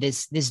they made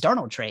this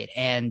Darnold trade.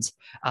 And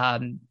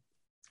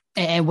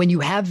when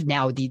you have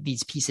now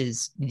these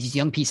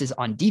young pieces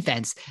on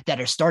defense that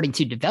are starting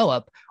to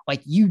develop,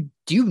 like you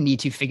do need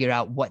to figure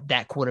out what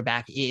that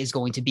quarterback is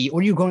going to be,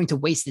 or you're going to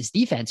waste this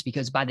defense,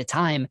 because by the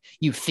time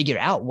you figure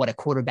out what a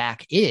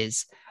quarterback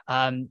is,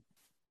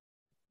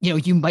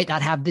 you might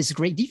not have this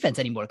great defense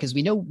anymore, because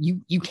we know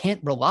you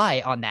can't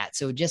rely on that.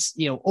 So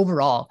just,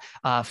 overall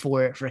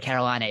for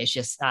Carolina, it's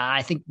just,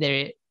 I think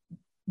they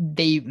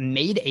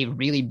made a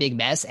really big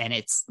mess, and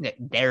it's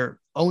their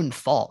own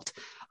fault.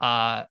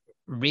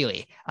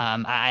 Really.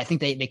 I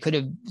think they could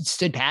have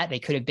stood pat. They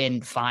could have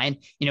been fine,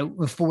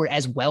 for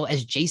as well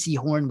as JC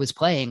Horn was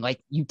playing. Like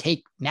you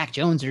take Mac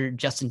Jones or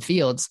Justin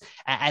Fields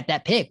at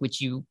that pick,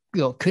 which you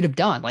could have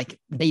done. Like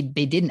they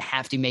didn't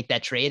have to make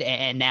that trade.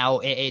 And now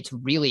it's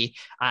really,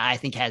 I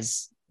think,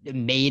 has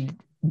made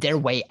their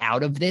way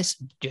out of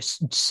this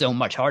just so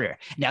much harder.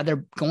 Now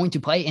they're going to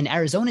play an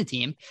Arizona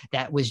team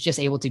that was just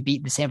able to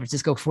beat the San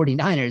Francisco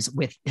 49ers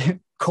with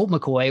Colt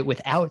McCoy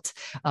without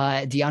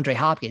DeAndre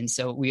Hopkins.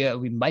 So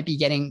we might be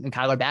getting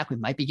Kyler back. We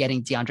might be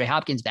getting DeAndre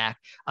Hopkins back.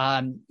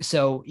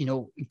 So,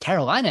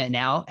 Carolina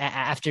now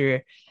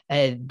after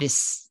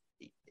this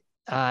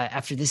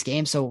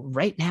game. So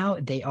right now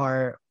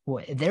they're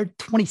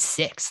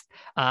 26th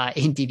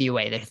in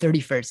DVOA. They're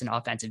 31st in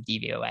offensive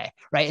DVOA,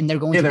 right? And they're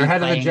going to they're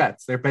ahead of the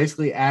Jets. They're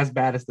basically as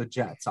bad as the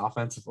Jets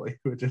offensively,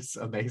 which is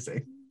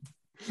amazing.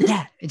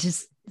 Yeah,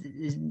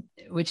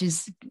 which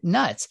is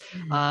nuts.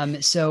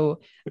 So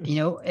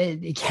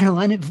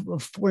Carolina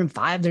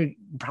 4-5, they're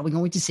probably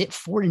going to sit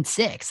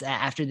 4-6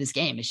 after this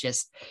game. It's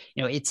just,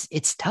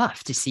 it's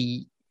tough to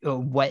see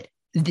what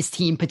this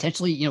team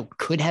potentially,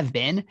 could have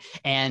been,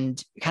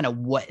 and kind of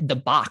what the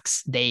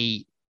box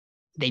they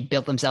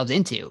built themselves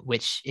into,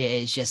 which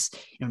is just,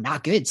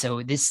 not good.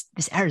 So this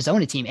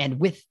Arizona team, and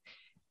with,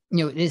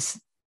 this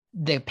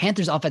the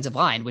Panthers offensive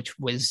line, which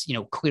was,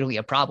 clearly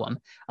a problem.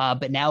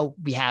 But now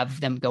we have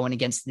them going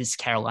against this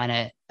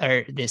Carolina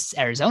or this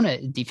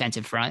Arizona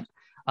defensive front.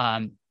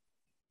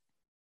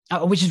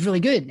 Which is really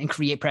good and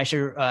create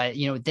pressure.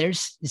 They're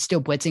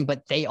still blitzing,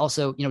 but they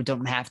also,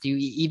 don't have to.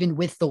 Even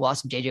with the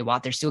loss of JJ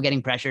Watt, they're still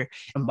getting pressure.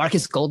 And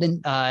Marcus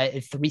Golden,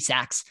 3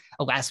 sacks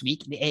last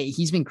week.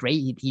 He's been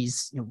great.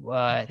 He's,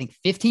 I think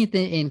 15th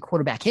in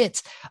quarterback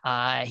hits.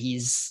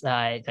 He's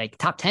like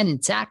top 10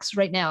 in sacks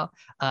right now.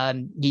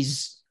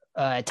 He's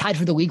tied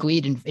for the league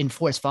lead in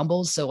forced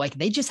fumbles. So like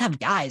they just have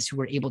guys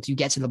who are able to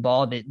get to the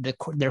ball.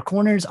 Their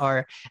corners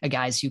are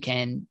guys who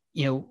can,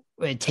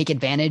 take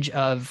advantage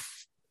of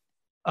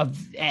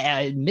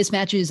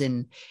mismatches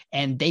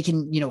and they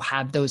can,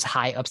 have those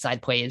high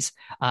upside plays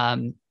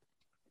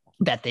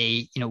that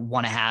they,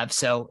 want to have.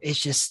 So it's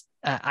just,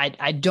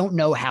 I don't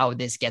know how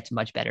this gets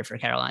much better for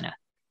Carolina.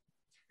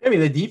 I mean,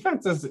 the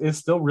defense is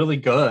still really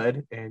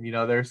good and,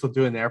 they're still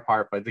doing their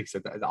part, but like I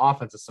said, the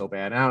offense is so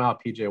bad. I don't know how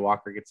PJ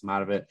Walker gets them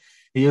out of it.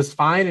 He was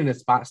fine in his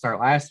spot start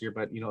last year,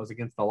 but, it was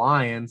against the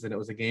Lions and it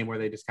was a game where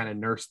they just kind of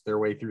nursed their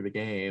way through the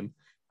game.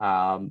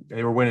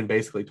 They were winning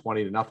basically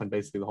 20-0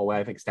 basically the whole way.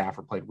 I think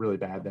Stafford played really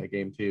bad that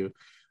game too.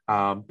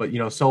 But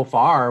so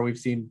far we've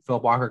seen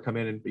Philip Walker come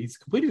in and he's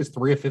completed his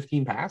 3 of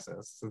 15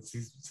 passes since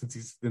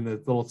he's in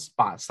the little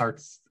spot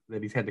starts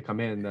that he's had to come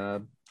in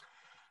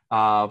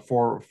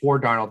for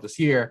Darnold this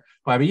year.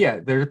 But I mean, yeah,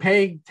 they're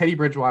paying Teddy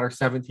Bridgewater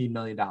 $17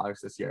 million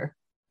this year.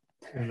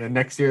 And then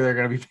next year they're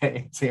going to be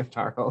paying Sam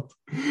Darnold.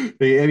 And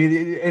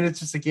it's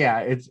just like, yeah,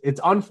 it's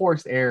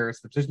unforced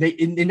errors.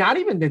 And not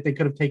even that they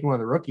could have taken one of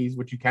the rookies,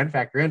 which you can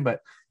factor in,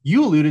 but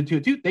you alluded to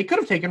it too. They could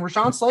have taken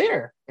Rashawn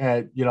Slater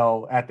at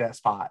that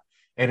spot.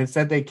 And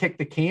instead they kicked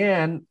the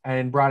can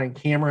and brought in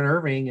Cameron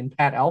Irving and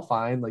Pat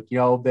Elflein. Like,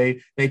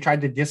 they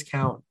tried to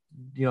discount,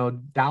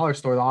 dollar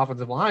store the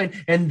offensive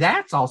line. And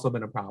that's also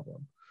been a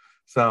problem.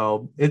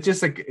 So it's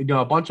just like,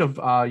 a bunch of,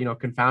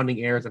 confounding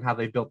errors in how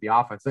they built the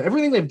offense. So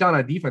everything they've done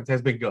on defense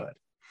has been good,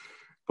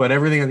 but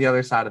everything on the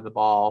other side of the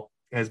ball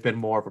has been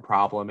more of a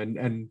problem.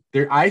 And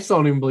I still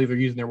don't even believe they're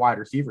using their wide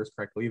receivers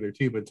correctly either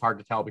too, but it's hard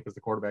to tell because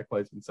the quarterback play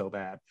has been so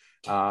bad.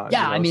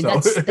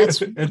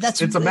 That's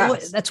it's a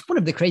mess. That's one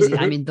of the crazy,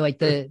 like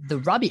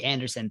the Robbie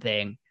Anderson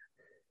thing.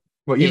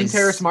 Well, even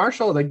Terrace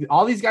Marshall, like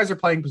all these guys are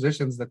playing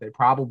positions that they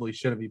probably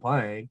shouldn't be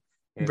playing.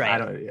 And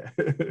right.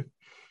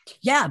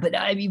 Yeah, but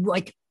I mean,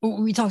 like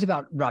we talked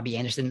about Robbie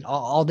Anderson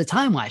all the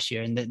time last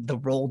year, and the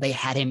role they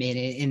had him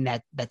in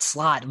that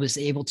slot was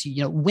able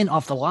to win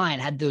off the line,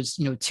 had those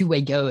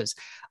two-way goes.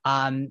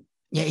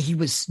 He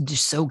was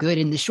just so good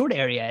in the short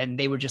area, and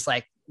they were just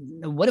like,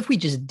 what if we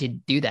just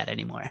didn't do that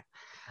anymore?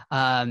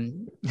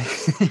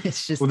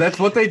 It's just that's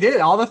what they did.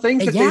 All the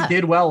things that they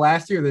did well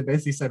last year, they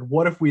basically said,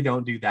 what if we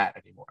don't do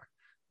that anymore?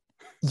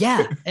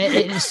 Yeah,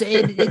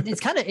 it's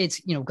kind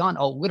of gone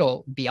a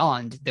little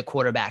beyond the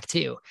quarterback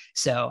too.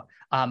 So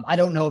I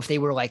don't know if they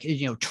were like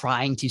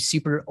trying to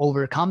super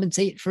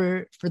overcompensate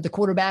for the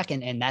quarterback,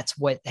 and that's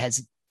what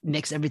has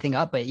mixed everything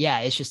up. But yeah,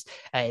 it's just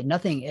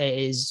nothing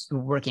is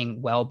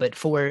working well. But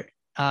for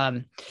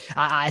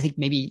I think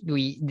maybe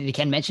we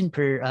can mention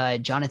for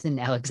Jonathan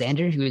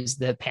Alexander, who is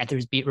the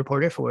Panthers beat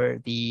reporter for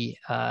the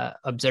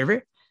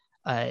Observer.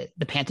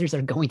 The Panthers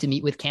are going to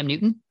meet with Cam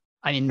Newton.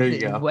 I mean,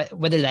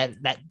 whether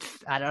that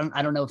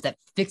I don't know if that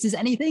fixes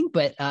anything,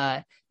 but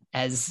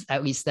as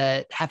at least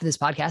half of this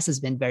podcast has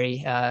been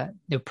very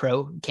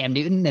pro Cam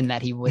Newton, and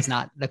that he was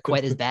not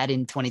quite as bad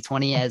in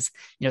 2020 as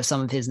some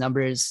of his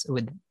numbers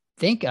would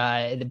think.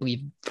 I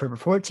believe per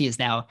reports he is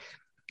now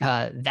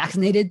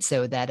vaccinated,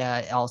 so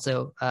that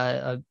also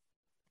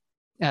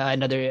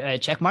another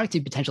check mark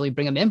to potentially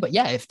bring him in. But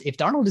yeah, if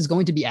Darnold is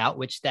going to be out,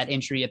 which that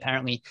injury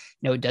apparently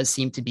does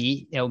seem to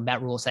be,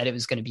 Matt Rule said it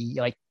was going to be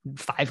like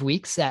 5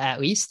 weeks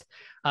at least.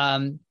 I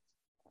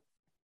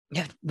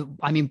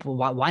mean,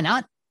 why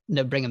not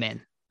bring him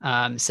in?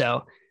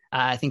 So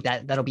I think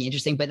that'll be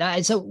interesting.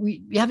 But so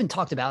we haven't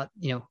talked about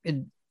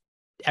in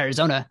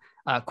Arizona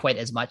quite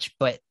as much,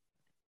 but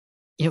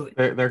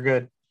they're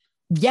good.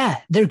 Yeah,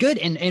 they're good.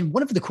 And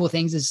one of the cool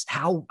things is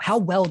how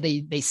well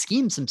they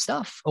scheme some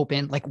stuff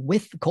open, like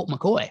with Colt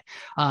McCoy.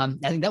 I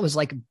think that was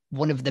like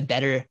one of the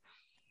better.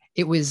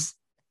 It was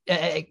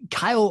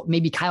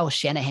Kyle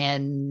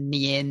Shanahan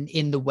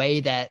in the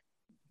way that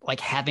like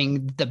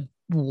having the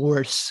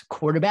worst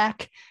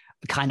quarterback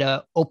kind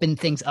of opened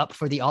things up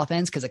for the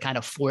offense, because it kind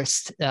of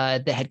forced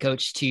the head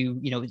coach to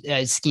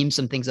scheme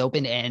some things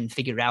open and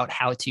figure out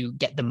how to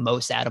get the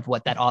most out of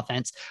what that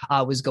offense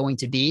was going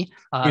to be.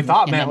 We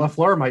thought Matt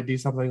LaFleur might do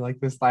something like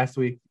this last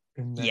week,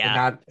 and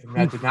that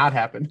did not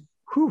happen.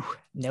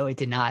 No, it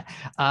did not.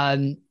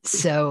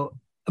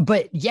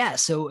 But yeah,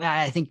 so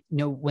I think,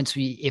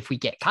 if we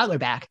get Kyler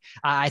back,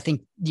 I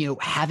think,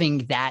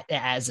 having that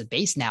as a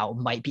base now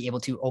might be able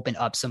to open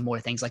up some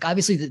more things. Like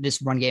obviously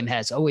this run game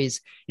has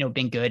always,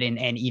 been good.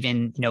 And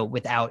even,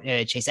 without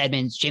Chase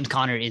Edmonds, James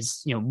Conner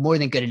is, more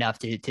than good enough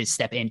to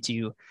step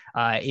into,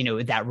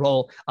 that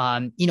role.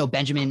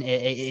 Benjamin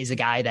is a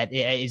guy that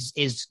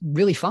is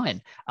really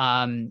fun.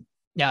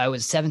 Yeah, it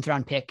was 7th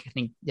round pick, I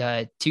think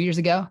 2 years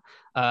ago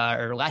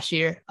or last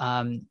year.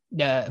 Mhm.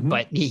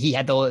 But he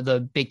had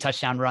the big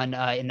touchdown run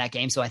in that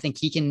game, so I think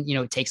he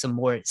can take some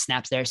more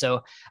snaps there.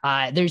 So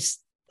there's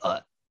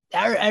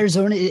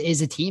Arizona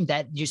is a team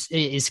that just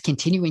is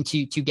continuing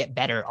to get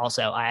better.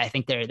 Also, I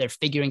think they're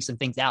figuring some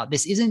things out.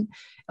 This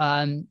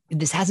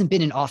hasn't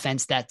been an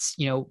offense that's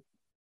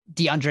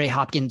DeAndre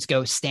Hopkins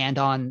go stand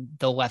on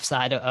the left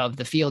side of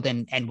the field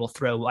and will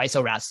throw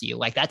ISO routes to you.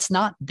 Like that's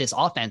not this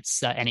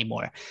offense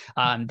anymore.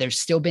 There's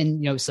still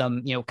been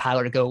some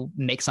Kyler to go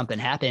make something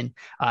happen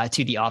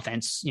to the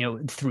offense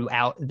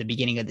throughout the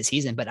beginning of the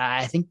season. But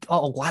I think a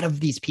lot of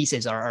these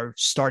pieces are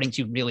starting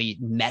to really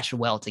mesh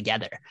well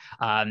together,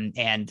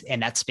 and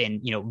that's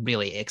been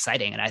really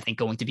exciting, and I think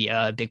going to be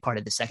a big part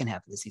of the second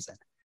half of the season.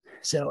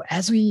 So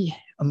as we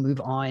move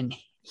on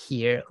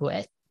here,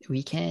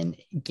 we can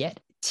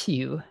get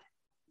to,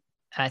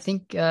 I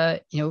think,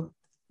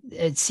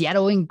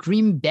 Seattle and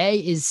Green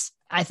Bay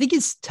I think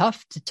it's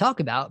tough to talk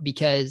about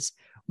because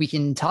we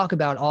can talk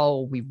about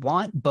all we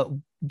want, but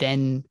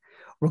then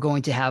we're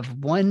going to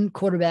have one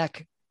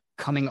quarterback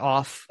coming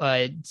off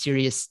a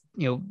serious,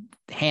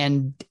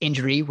 hand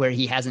injury where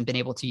he hasn't been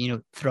able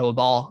to, throw a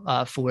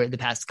ball for the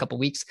past couple of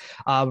weeks.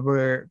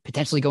 We're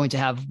potentially going to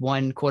have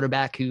one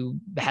quarterback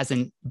who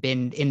hasn't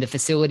been in the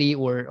facility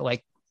or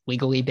like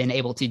legally been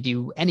able to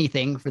do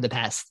anything for the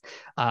past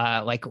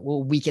like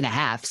week and a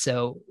half.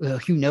 So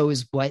who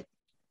knows what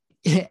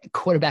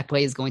quarterback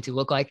play is going to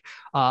look like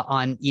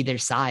on either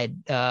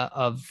side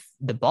of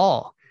the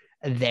ball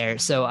there.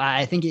 So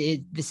I think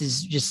this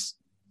is just,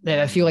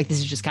 I feel like this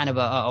is just kind of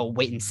a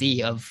wait and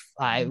see of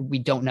we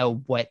don't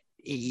know what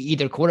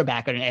either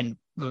quarterback and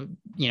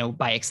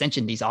by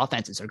extension these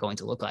offenses are going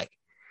to look like.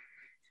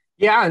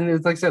 Yeah, and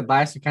it's like I said,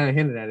 last you kind of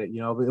hinted at it.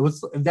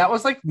 That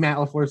was like Matt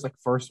LaFleur's like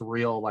first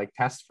real like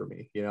test for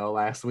me.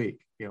 Last week.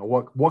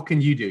 What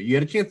can you do? You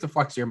had a chance to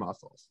flex your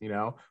muscles.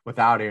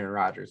 Without Aaron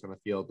Rodgers on the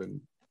field,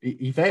 and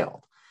he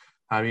failed.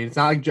 I mean, it's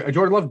not like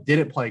Jordan Love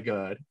didn't play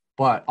good,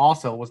 but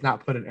also was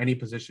not put in any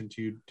position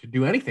to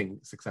do anything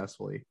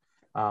successfully.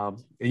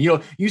 And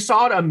you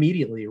saw it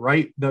immediately,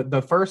 right?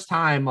 The first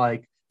time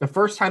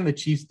the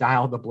Chiefs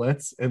dialed the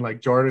blitz and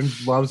like Jordan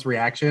Love's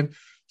reaction.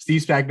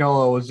 Steve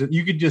Spagnuolo was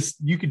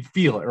you could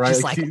feel it, right?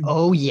 Just like Steve,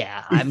 oh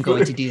yeah, I'm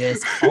going to do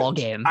this all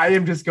game. I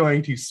am just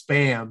going to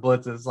spam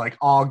blitzes like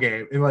all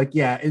game. And like,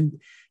 yeah.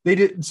 And they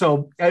did.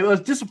 So it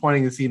was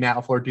disappointing to see Matt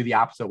LaFleur do the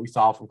opposite we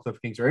saw from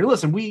Cliff Kingsbury. And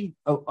listen,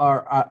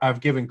 I've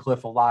given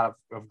Cliff a lot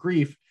of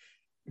grief.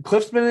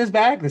 Cliff's been in his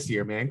bag this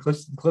year, man.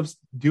 Cliff's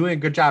doing a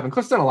good job, and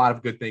Cliff's done a lot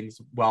of good things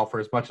well for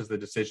as much as the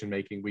decision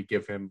making we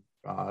give him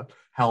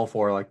hell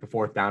for, like the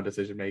fourth down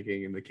decision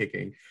making and the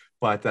kicking.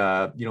 But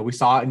we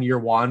saw it in year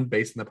one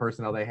based on the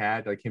personnel they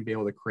had, like him being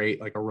able to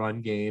create like a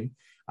run game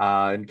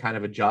and kind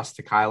of adjust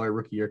to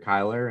rookie year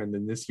Kyler, and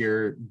then this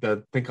year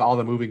think all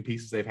the moving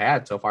pieces they've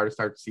had so far to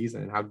start the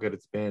season and how good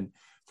it's been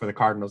for the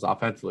Cardinals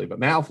offensively. But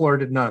Matt LaFleur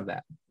did none of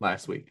that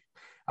last week.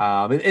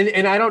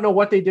 And I don't know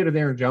what they did with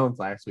Aaron Jones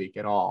last week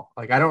at all.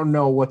 Like, I don't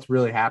know what's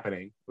really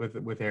happening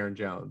with Aaron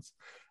Jones.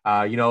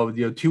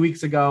 2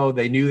 weeks ago,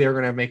 they knew they were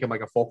going to make him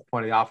like a focal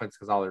point of the offense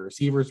because all the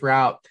receivers were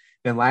out.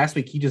 Then last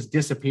week, he just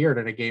disappeared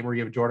in a game where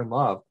you have Jordan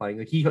Love playing.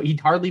 Like he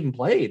hardly even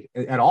played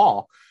at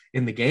all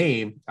in the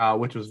game,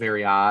 which was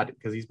very odd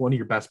because he's one of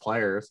your best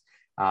players.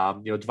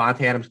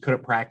 Devontae Adams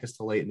couldn't practice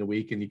till late in the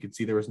week, and you could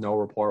see there was no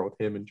rapport with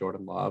him and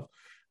Jordan Love.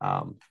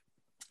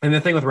 And the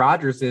thing with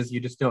Rodgers is you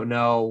just don't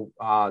know,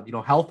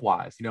 health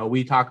wise.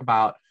 We talk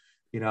about,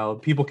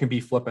 people can be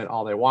flippant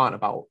all they want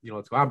about,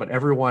 what's going on, but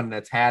everyone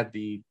that's had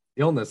the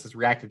illness has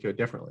reacted to it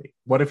differently.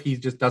 What if he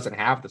just doesn't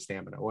have the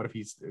stamina? What if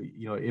he's,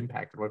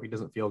 impacted? What if he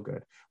doesn't feel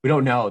good? We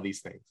don't know these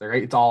things,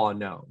 right? It's all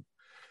unknown.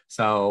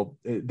 So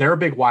they're a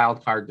big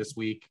wild card this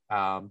week,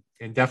 and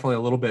definitely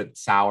a little bit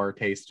sour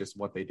taste just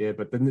what they did.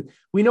 But then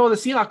we know the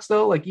Seahawks,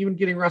 though, like even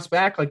getting Russ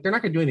back, like they're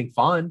not going to do anything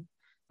fun.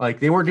 Like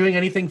they weren't doing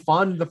anything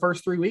fun the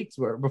first 3 weeks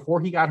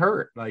before he got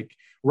hurt. Like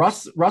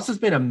Russ has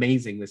been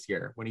amazing this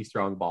year when he's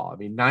throwing the ball. I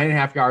mean,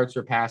 9.5 yards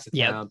per pass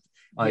attempt,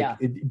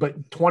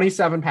 but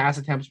 27 pass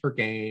attempts per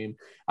game.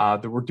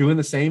 We're doing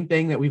the same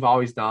thing that we've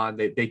always done.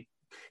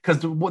 Because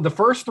the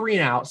first 3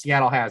 and out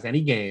Seattle has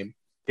any game,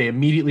 they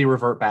immediately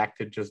revert back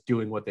to just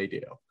doing what they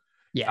do.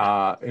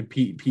 Yeah. And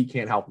Pete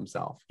can't help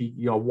himself. He,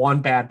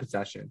 one bad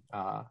possession.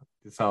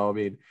 So I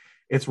mean,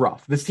 it's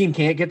rough. This team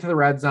can't get to the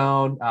red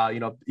zone.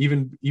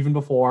 Even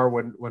before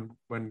when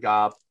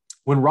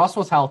Russ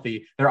was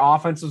healthy, their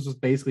offenses was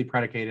basically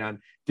predicated on,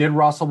 did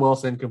Russell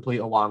Wilson complete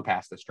a long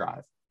pass this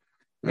drive?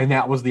 And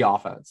that was the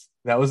offense.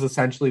 That was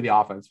essentially the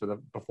offense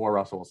before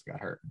Russell Wilson got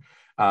hurt.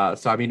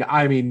 So I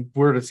mean,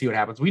 we're to see what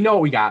happens. We know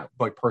what we got,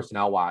 like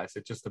personnel wise.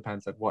 It just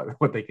depends on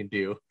what they can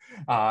do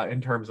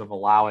in terms of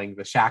allowing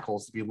the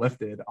shackles to be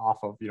lifted off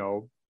of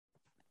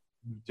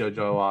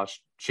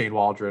Shane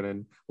Waldron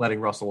and letting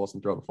Russell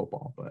Wilson throw the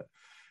football. But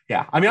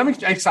yeah, I mean, I'm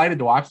excited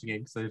to watch the game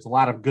because there's a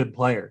lot of good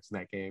players in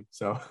that game.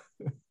 So,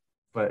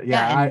 but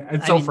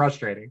it's so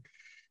frustrating.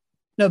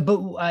 No,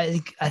 but I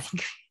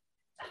think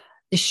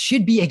this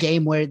should be a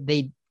game where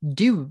they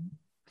do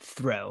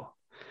throw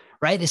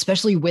right?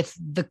 Especially with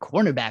the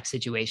cornerback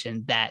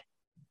situation that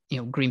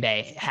Green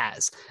Bay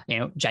has.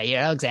 Jair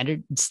Alexander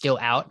still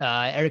out.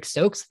 Eric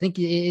Stokes, I think,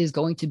 is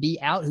going to be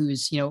out,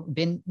 who's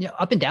been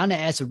up and down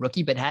as a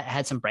rookie, but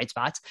had some bright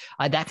spots.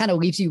 That kind of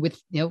leaves you with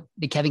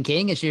the Kevin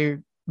King as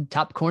your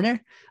top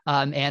corner,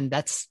 and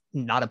that's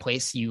not a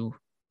place you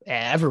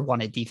ever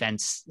want a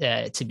defense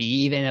to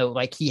be, even though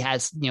like he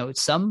has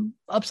some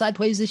upside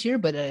plays this year,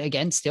 but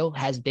again still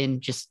has been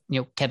just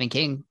Kevin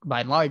King by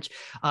and large.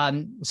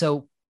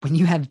 So when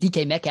you have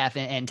DK Metcalf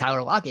and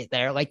Tyler Lockett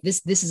there, like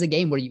this is a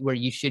game where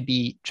you should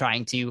be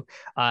trying to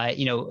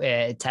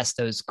test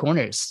those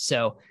corners.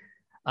 So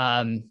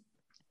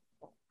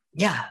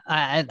yeah,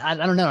 I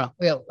don't know.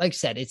 Like I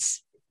said,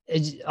 it's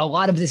a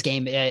lot of this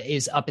game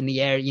is up in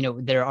the air.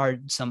 There are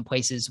some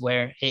places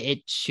where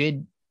it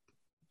should,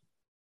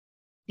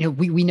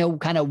 we know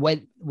kind of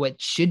what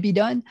should be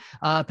done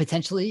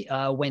potentially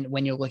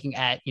when you're looking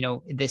at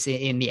this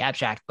in the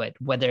abstract, but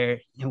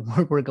whether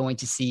we're going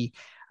to see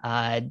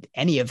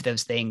any of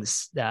those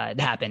things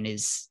happen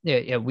is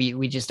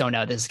we just don't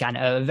know. This is kind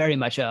of very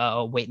much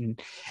a wait and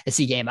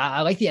see game.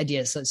 I like the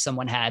idea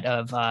someone had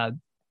of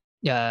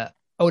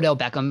Odell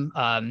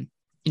Beckham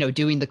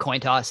doing the coin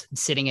toss,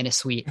 sitting in a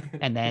suite,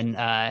 and then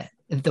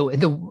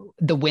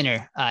the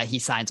winner he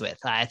signs with.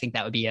 I think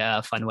that would be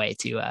a fun way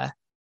to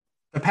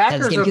the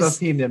Packers are the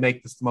team that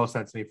make this the most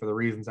sense to me for the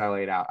reasons I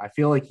laid out. I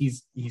feel like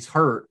he's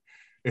hurt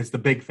is the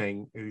big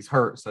thing. He's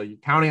hurt. So you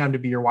counting on him to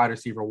be your wide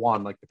receiver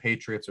one, like the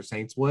Patriots or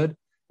Saints would,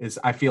 is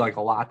I feel like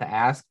a lot to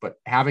ask, but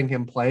having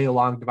him play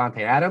along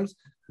Devontae Adams,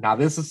 now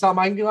this is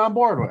something I can get on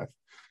board with,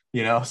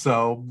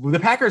 so the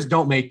Packers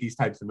don't make these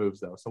types of moves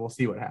though. So we'll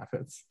see what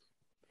happens.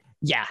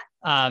 Yeah.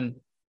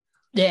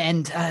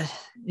 And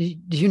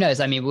who knows?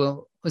 I mean,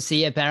 we'll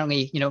see.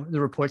 Apparently,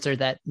 the reports are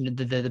that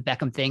the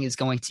Beckham thing is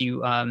going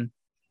to,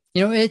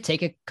 it'd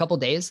take a couple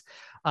days.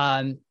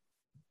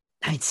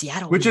 I mean,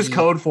 Seattle, which is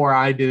code for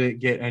I didn't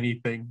get any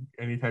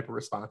type of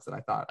response that I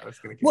thought I was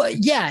going to get. Well,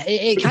 yeah,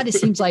 it kind of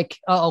seems like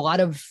a lot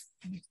of,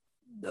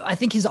 I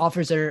think his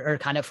offers are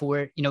kind of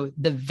for, the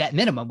vet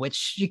minimum,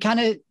 which you kind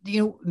of,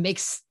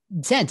 makes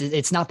sense.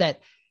 It's not that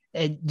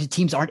the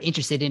teams aren't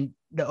interested in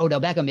Odell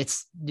Beckham.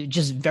 It's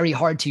just very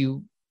hard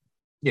to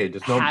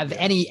have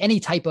any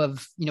type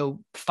of,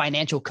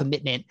 financial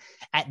commitment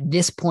at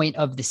this point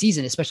of the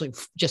season, especially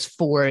just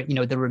for,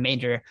 the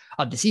remainder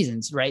of the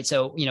seasons. Right.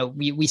 So,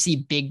 we see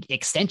big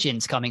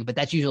extensions coming, but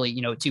that's usually,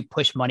 to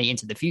push money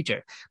into the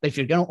future. But if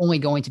you're only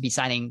going to be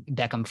signing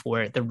Beckham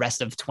for the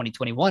rest of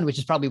 2021, which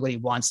is probably what he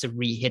wants to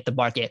re-hit the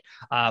market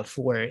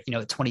for,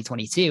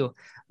 2022,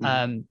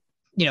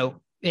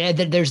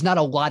 there's not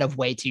a lot of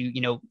way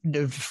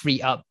to,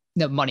 free up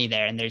the money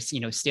there. And there's,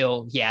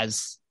 still he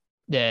has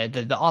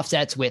the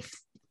offsets with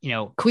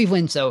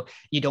Cleveland, so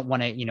you don't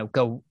want to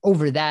go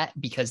over that,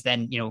 because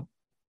then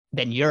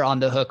then you're on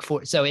the hook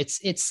for. So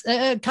it's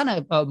kind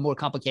of a more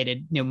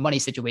complicated money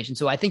situation.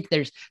 So I think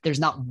there's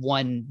not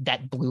one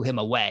that blew him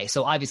away.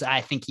 So obviously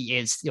I think he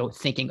is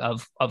thinking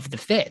of the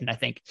fit, and I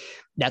think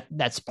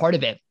that's part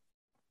of it.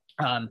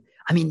 I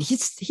mean,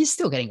 he's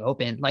still getting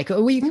open. Like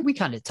we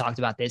kind of talked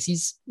about this.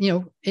 He's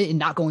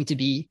not going to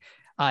be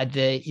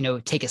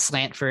take a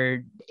slant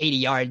for 80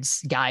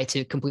 yards guy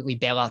to completely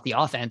bail out the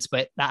offense.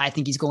 But I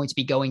think he's going to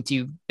be going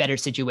to better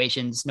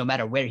situations no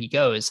matter where he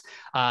goes.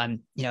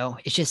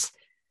 It's just,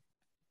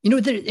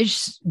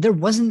 there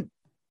wasn't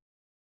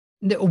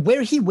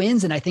where he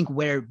wins. And I think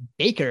where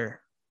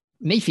Baker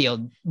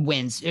Mayfield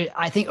wins,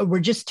 I think we're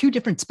just two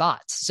different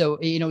spots. So,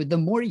 the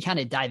more you kind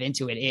of dive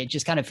into it, it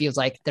just kind of feels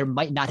like there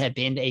might not have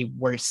been a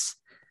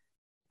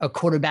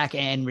quarterback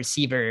and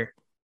receiver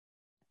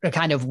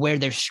kind of where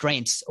their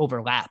strengths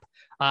overlap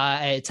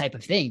type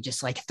of thing,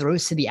 just like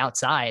throws to the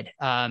outside,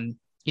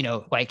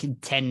 like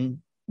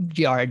 10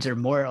 yards or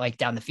more, like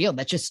down the field.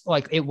 That's just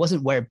like, it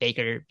wasn't where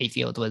Baker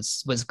Mayfield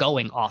was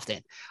going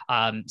often.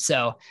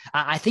 So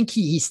I think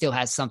he still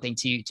has something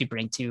to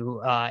bring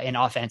to an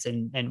offense,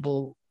 and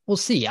we'll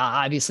see.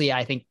 Obviously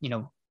I think,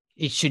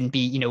 it shouldn't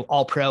be,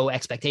 all pro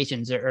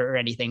expectations or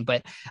anything,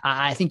 but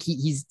I think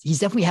he's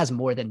definitely has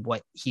more than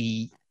what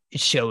he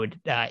showed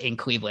in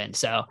Cleveland.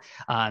 So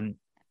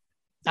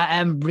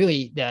I'm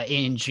really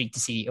intrigued to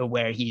see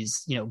where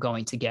he's,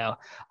 going to go.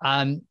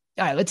 All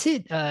right, let's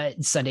hit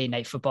Sunday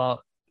Night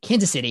Football,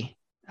 Kansas City.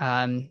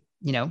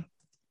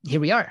 Here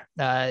we are,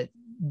 the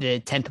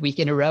 10th week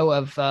in a row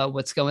of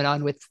what's going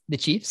on with the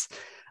Chiefs.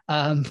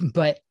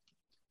 But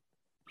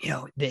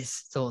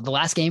so the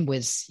last game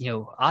was,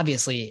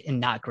 obviously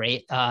not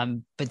great.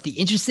 But the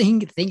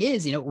interesting thing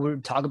is, we're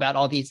talking about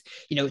all these,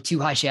 too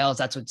high shells.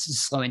 That's what's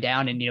slowing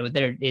down. And,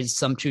 there is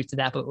some truth to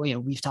that, but,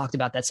 we've talked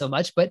about that so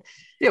much, but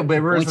yeah,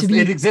 but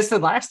it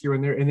existed last year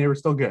and they were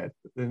still good.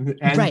 And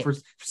right. For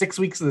 6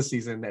 weeks of the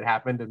season that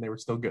happened and they were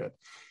still good.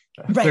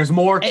 Right. There's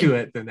more to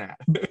it than that.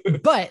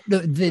 But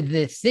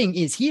the thing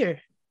is here,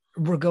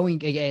 we're going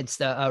against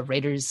the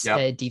Raiders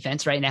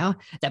defense right now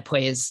that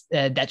plays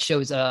that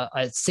shows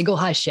a single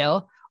high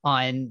shell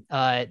on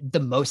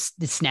the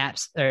most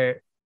snaps,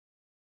 or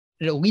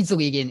leads the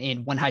league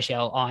in one high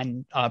shell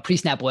on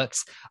pre-snap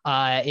looks,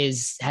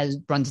 runs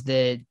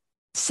the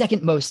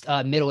second most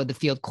middle of the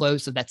field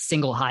close, so that's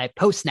single high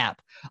post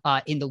snap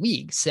in the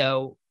league.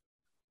 So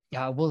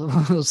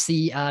we'll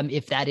see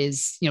if that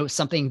is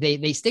something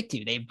they stick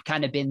to. They've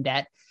kind of been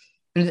that.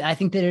 I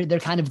think they're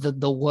kind of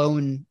the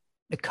lone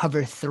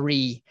cover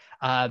three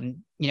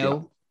team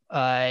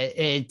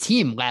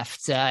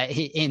left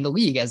in the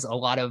league, as a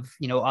lot of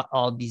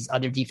all these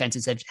other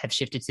defenses have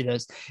shifted to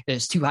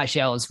those two high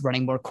shells,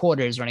 running more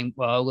quarters, running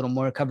a little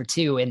more cover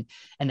two, and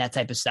that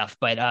type of stuff.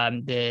 But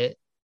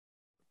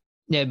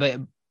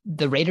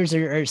the Raiders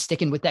are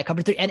sticking with that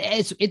cover three, and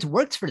it's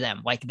worked for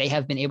them. Like, they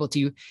have been able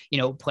to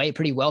play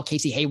pretty well.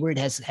 Casey Hayward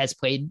has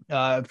played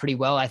pretty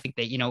well. I think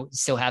they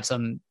still have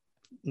some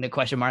the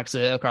question marks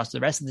across the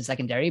rest of the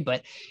secondary,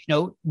 but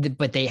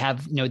but they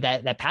have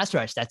that pass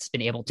rush that's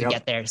been able to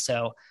get there.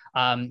 So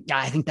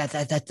I think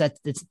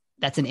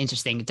that's an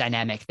interesting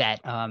dynamic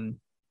that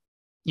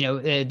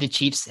the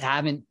Chiefs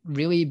haven't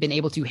really been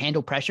able to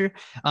handle pressure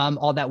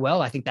all that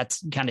well. I think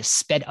that's kind of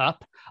sped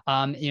up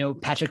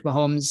Patrick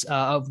Mahomes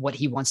of what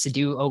he wants to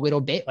do a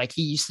little bit. Like,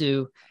 he used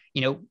to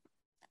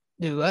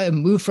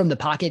move from the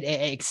pocket,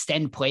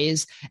 extend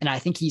plays. And I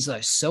think he's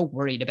so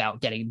worried about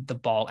getting the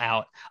ball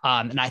out.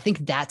 And I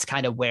think that's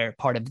kind of where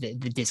part of the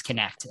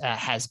disconnect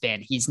has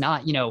been. He's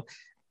not,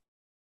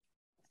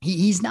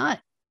 he's not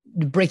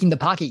breaking the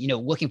pocket,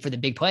 looking for the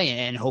big play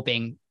and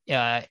hoping,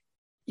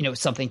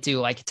 something to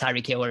like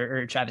Tyreek Hill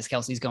or Travis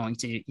Kelce is going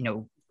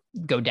to,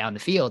 go down the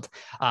field.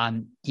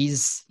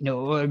 He's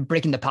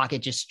breaking the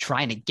pocket, just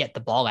trying to get the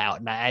ball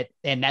out,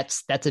 and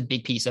that's a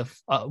big piece of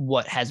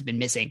what has been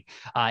missing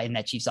in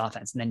that Chiefs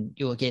offense. And then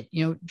you look at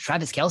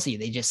Travis Kelce,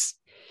 they just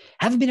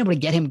haven't been able to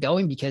get him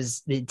going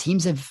because the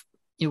teams have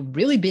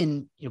really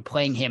been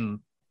playing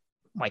him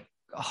like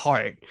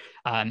hard.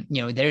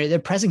 They're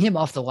pressing him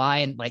off the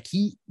line. Like,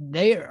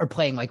 they are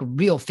playing like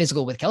real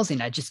physical with Kelce,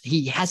 and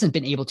he hasn't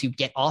been able to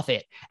get off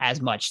it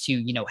as much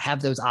to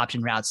have those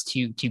option routes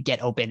to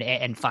get open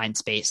and find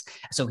space.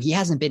 So he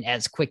hasn't been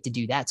as quick to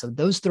do that. So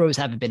those throws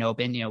haven't been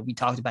open. We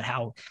talked about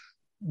how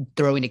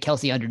throwing to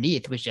Kelce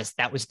underneath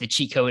that was the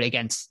cheat code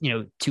against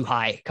too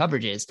high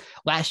coverages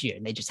last year,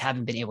 and they just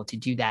haven't been able to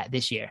do that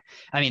this year.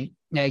 I mean,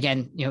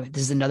 again,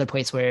 this is another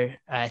place where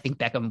I think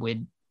Beckham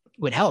would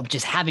help,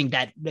 just having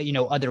that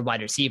other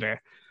wide receiver,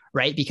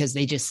 right? Because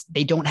they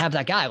don't have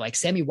that guy. Like,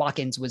 Sammy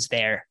Watkins was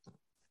there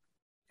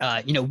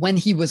when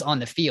he was on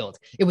the field.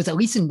 It was at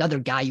least another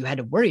guy you had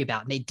to worry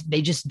about, and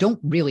they just don't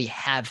really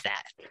have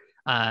that.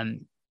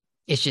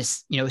 It's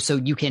just so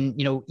you can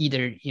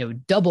either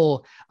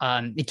double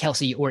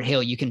Kelce or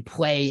Hill. You can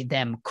play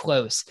them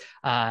close,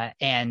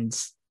 and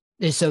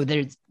so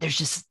there's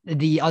just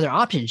the other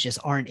options just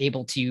aren't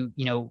able to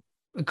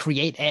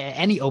create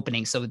any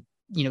opening. So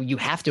you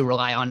have to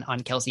rely on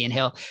Kelce and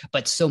Hill,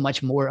 but so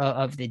much more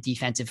of the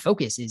defensive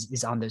focus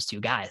is on those two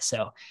guys.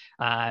 So,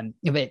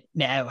 but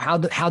now how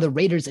the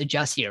Raiders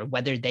adjust here,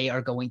 whether they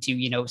are going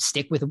to,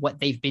 stick with what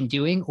they've been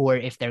doing, or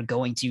if they're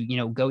going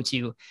to, go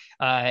to,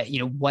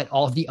 what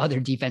all the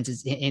other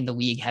defenses in the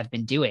league have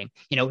been doing.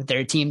 They're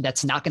a team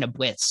that's not going to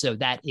blitz. So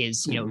that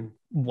is,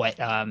 what,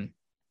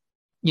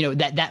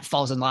 that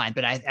falls in line.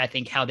 But I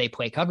think how they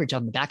play coverage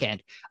on the back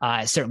end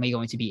is certainly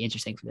going to be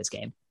interesting for this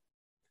game.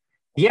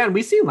 Yeah, and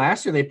we seen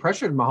last year they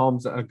pressured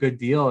Mahomes a good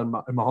deal, and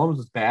Mahomes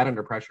was bad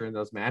under pressure in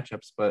those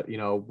matchups. But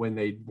when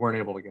they weren't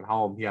able to get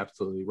home, he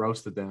absolutely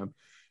roasted them.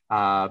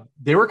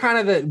 They were kind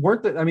of they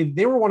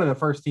were one of the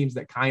first teams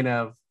that kind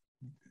of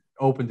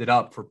opened it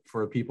up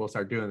for people to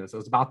start doing this. It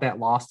was about that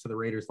loss to the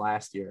Raiders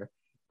last year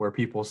where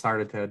people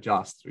started to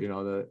adjust,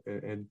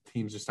 and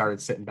teams just started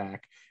sitting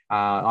back.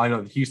 I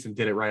know that Houston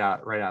did it right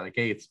out of the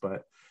gates,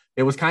 but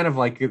it was kind of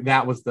like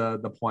that was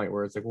the point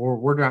where it's like,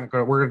 we're going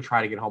to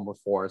try to get home with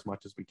 4 as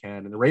much as we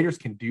can. And the Raiders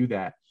can do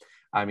that.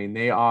 I mean,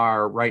 they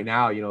are right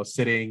now,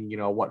 sitting,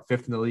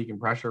 5th in the league in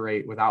pressure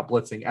rate without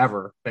blitzing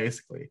ever,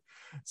 basically.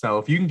 So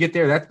if you can get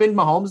there, that's been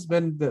Mahomes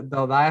been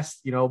the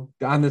last,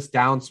 on this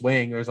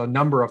downswing. There's a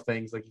number of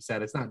things, like you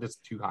said, it's not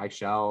just too high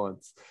shell.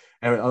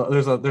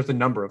 There's a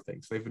number of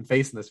things. They've been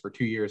facing this for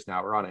 2 years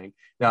now running.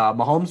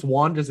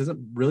 Mahomes just isn't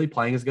really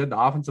playing as good. The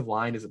offensive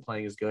line isn't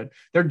playing as good.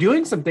 They're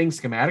doing some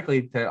things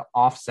schematically to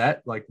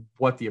offset like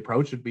what the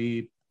approach would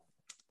be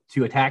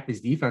to attack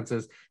these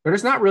defenses. They're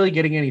just not really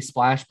getting any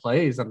splash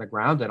plays on the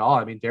ground at all.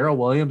 I mean, Darrell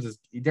Williams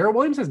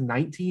has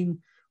 19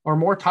 or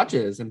more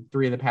touches in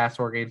 3 of the past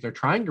 4 games. They're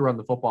trying to run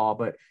the football,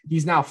 but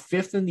he's now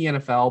 5th in the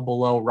NFL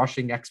below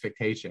rushing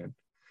expectation.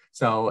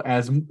 So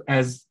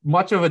as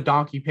much of a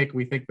donkey pick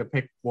we think the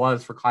pick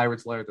was for Clyde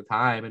Edwards-Helaire at the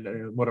time,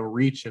 and what a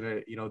reach,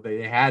 and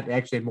they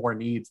actually had more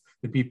needs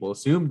than people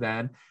assumed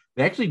then.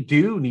 They actually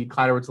do need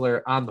Clyde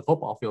Edwards-Helaire on the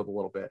football field a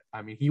little bit.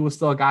 I mean, he was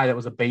still a guy that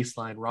was a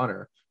baseline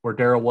runner, where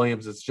Darrell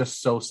Williams is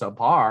just so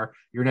subpar,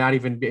 you're not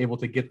even able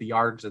to get the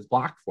yards that's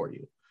blocked for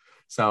you.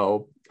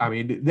 So, I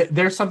mean,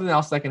 there's something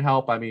else that can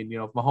help. I mean,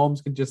 if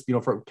Mahomes can just,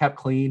 kept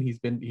clean,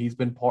 he's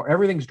been poor.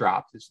 Everything's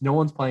dropped. No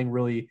one's playing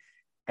really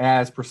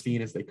as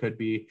pristine as they could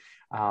be.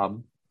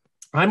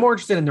 I'm more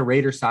interested in the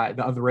Raiders side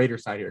of the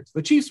Raiders side here.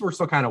 The Chiefs were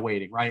still kind of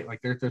waiting, right?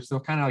 Like they're still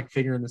kind of like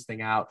figuring this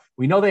thing out.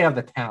 We know they have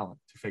the talent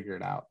to figure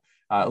it out,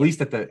 at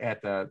least at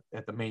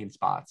the main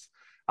spots.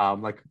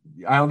 Like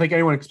I don't think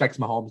anyone expects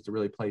Mahomes to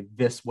really play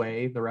this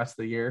way the rest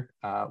of the year.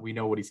 We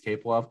know what he's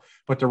capable of,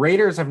 but the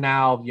Raiders have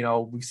now,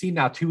 we've seen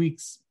now 2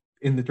 weeks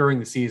during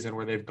the season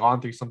where they've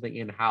gone through something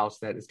in-house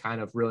that is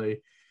kind of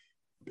really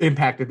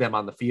impacted them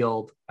on the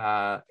field.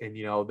 And,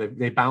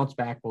 they bounced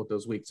back both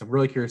those weeks. I'm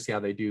really curious to see how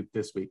they do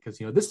this week. Cause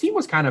this team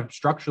was kind of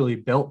structurally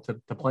built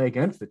to play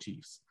against the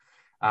Chiefs.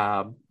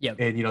 And,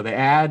 they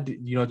add,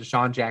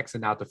 Deshaun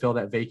Jackson now to fill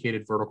that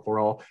vacated vertical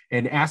role,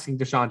 and asking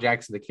Deshaun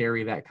Jackson to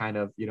carry that kind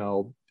of,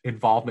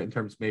 involvement in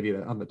terms of maybe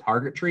on the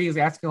target tree is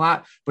asking a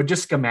lot, but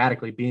just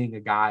schematically being a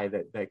guy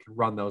that can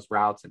run those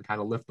routes and kind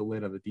of lift the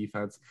lid of the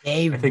defense.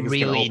 I think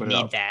really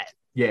need that.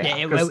 Yeah,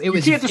 it was it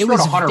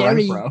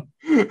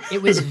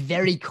was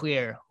very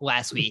clear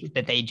last week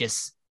that they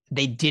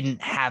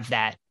didn't have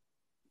that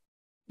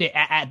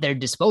at their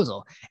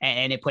disposal,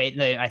 and it played.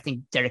 I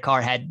think Derek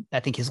Carr had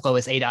his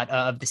lowest ADOT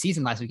of the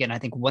season last weekend. I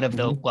think one of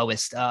the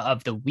lowest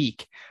of the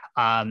week.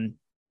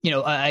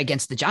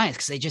 Against the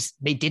Giants, because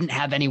they didn't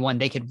have anyone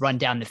they could run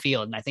down the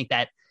field, and I think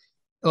that,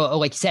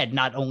 like you said,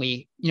 not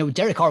only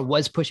Derek Carr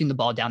was pushing the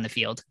ball down the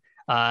field,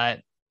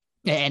 and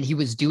he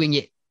was doing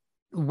it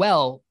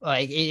well,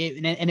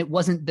 and it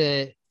wasn't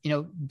the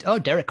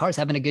Derek Carr's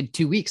having a good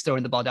 2 weeks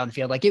throwing the ball down the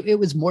field. Like it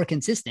was more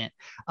consistent.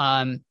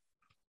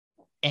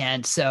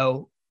 And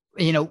so,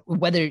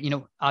 whether,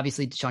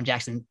 obviously Deshaun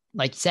Jackson,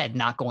 like you said,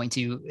 not going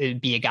to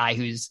be a guy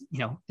who's,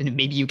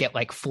 maybe you get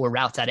like 4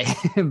 routes out of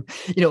him,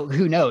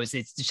 who knows?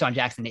 It's Deshaun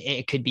Jackson.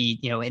 It could be,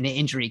 an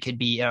injury could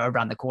be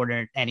around the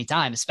corner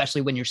anytime,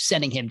 especially when you're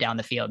sending him down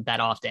the field that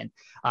often,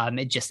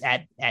 just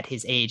at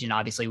his age and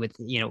obviously with,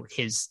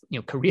 his,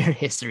 career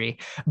history.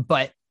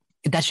 But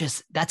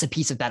that's a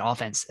piece of that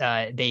offense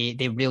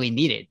they really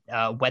needed,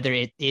 whether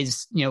it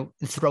is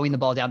throwing the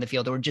ball down the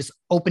field or just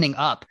opening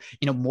up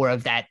more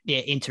of that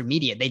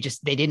intermediate. They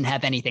didn't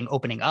have anything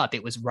opening up.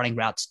 It was running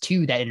routes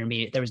to that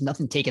intermediate. There was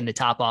nothing taking the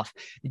top off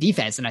the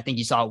defense. And I think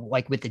you saw,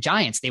 like with the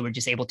Giants, they were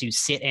just able to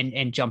sit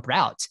and jump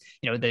routes.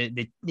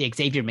 The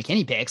Xavier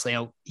McKinney picks,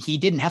 he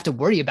didn't have to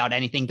worry about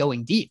anything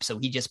going deep, so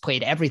he just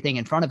played everything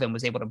in front of him,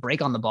 was able to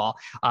break on the ball,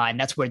 and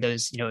that's where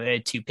those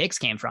 2 picks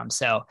came from.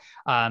 So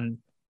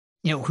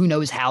who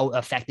knows how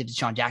effective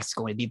Deshaun Jackson is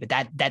going to be, but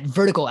that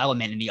vertical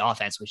element in the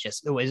offense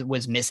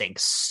was missing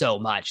so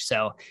much.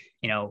 So,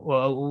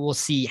 we'll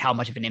see how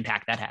much of an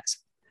impact that has.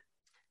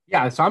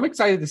 Yeah. So I'm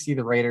excited to see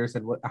the Raiders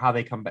and how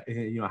they come back,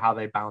 how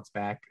they bounce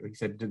back. Like you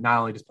said,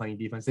 not only just playing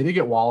defense, they did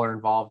get Waller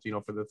involved,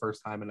 for the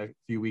first time in a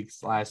few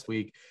weeks last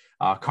week.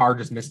 Carr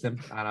just missed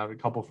him on a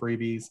couple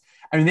freebies.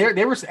 I mean,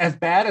 they were as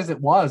bad as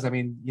it was. I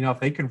mean, if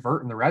they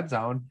convert in the red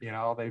zone,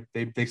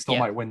 they still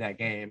might win that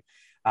game.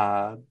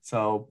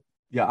 So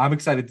yeah, I'm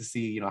excited to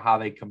see, how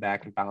they come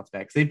back and bounce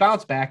back. They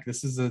bounce back.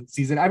 This is a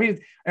season. I mean,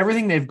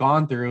 everything they've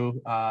gone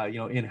through,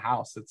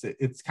 in-house,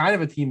 it's kind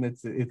of a team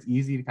it's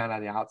easy to kind of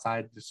on the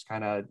outside, just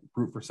kind of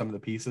root for some of the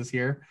pieces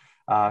here,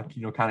 kind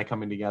of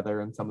coming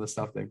together and some of the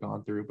stuff they've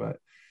gone through. But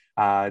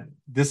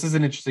this is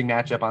an interesting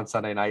matchup on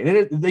Sunday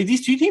night.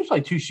 These 2 teams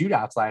played 2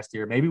 shootouts last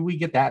year. Maybe we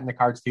get that in the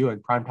cards too,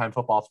 and primetime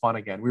football is fun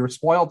again. We were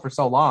spoiled for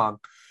so long.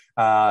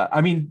 I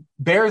mean,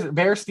 Bears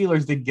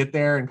Steelers did get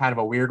there in kind of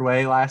a weird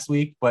way last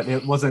week, but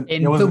it wasn't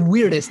the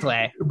weirdest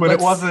way. But it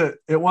wasn't.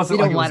 We don't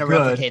like want to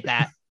replicate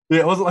that.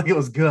 It wasn't like it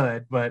was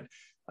good. But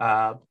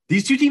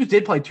these 2 teams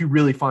did play 2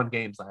 really fun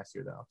games last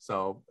year, though.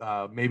 So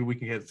maybe we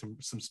can get some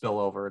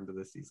spillover into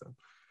this season.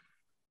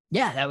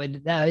 Yeah, that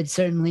would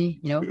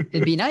certainly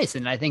it'd be nice.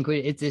 And I think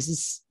this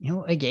is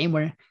a game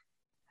where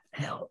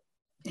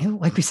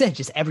like we said,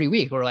 just every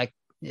week we're like,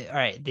 all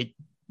right,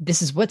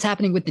 this is what's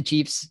happening with the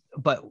Chiefs,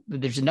 but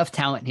there's enough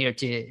talent here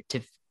to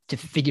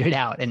figure it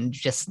out. And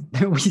just,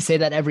 we say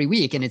that every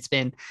week, and it's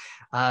been,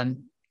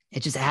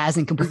 it just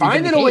hasn't completely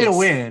finding a way to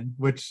win,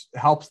 which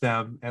helps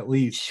them at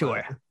least.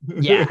 Sure.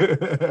 Yeah.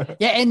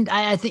 Yeah. And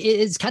I think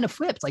it's kind of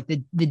flipped. Like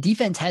the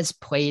defense has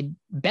played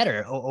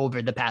better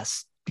over the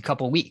past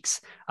couple of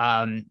weeks.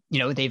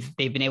 They've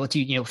been able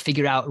to,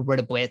 figure out where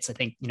to blitz. I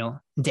think,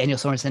 Daniel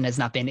Sorensen has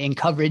not been in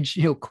coverage,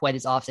 quite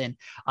as often.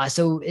 I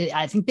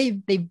think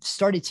they've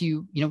started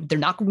to, they're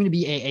not going to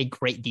be a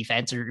great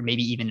defense or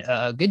maybe even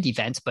a good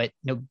defense, but,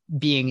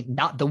 being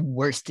not the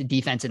worst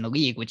defense in the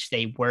league, which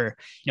they were,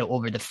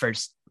 over the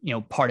first,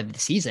 part of the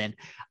season,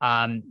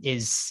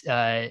 is,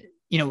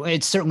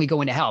 it's certainly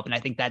going to help. And I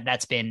think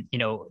that's been,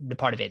 the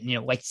part of it,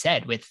 like you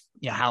said, with,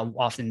 how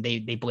often they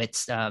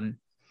blitz,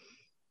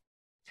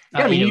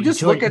 yeah, I mean, you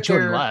just look at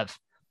Jordan Love.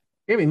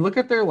 I mean, look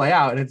at their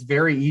layout, and it's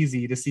very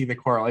easy to see the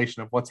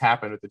correlation of what's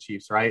happened with the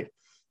Chiefs, right?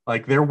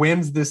 Like their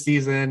wins this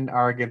season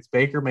are against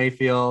Baker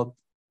Mayfield,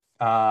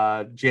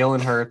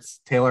 Jalen Hurts,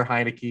 Taylor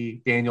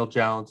Heineke, Daniel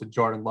Jones, and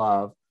Jordan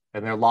Love,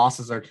 and their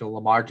losses are to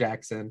Lamar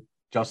Jackson,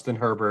 Justin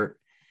Herbert,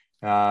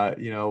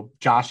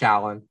 Josh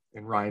Allen,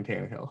 and Ryan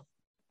Tannehill.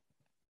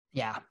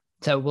 Yeah.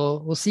 So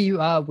we'll see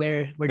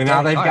where And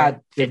now Derek Carr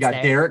they've fits got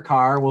there. Derek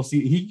Carr. We'll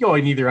see. He can go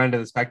in either end of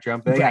the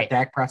spectrum. They got Right.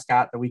 Dak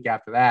Prescott the week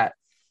after that.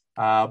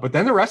 But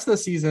then the rest of the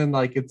season,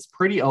 like it's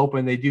pretty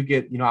open. They do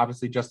get,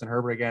 obviously Justin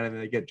Herbert again, and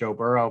then they get Joe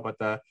Burrow,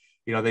 but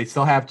they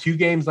still have 2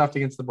 games left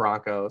against the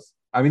Broncos.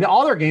 I mean,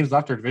 all their games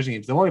left are division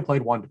games. They've only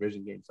played 1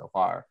 division game so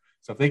far.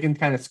 So if they can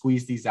kind of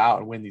squeeze these out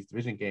and win these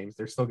division games,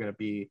 they're still going to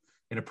be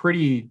in a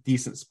pretty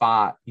decent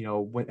spot,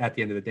 at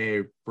the end of the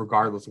day,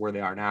 regardless of where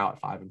they are now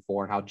at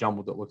 5-4 and how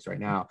jumbled it looks right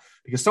now,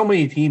 because so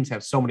many teams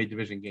have so many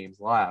division games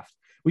left.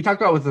 We talked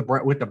about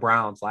with the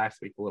Browns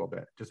last week a little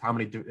bit, just how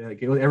many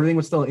everything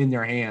was still in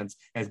their hands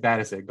as bad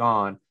as it had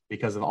gone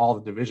because of all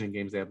the division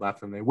games they had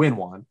left, and they win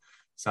one.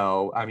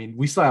 So I mean,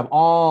 we still have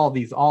all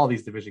these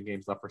division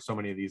games left for so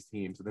many of these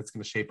teams, and it's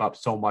going to shape up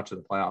so much of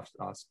the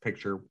playoffs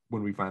picture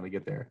when we finally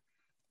get there.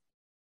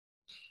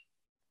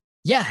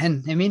 Yeah,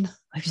 and I mean,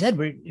 like you said,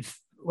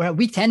 we're at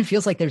week 10.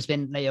 Feels like there's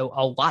been a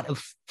lot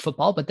of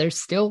football, but there's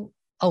still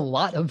a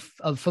lot of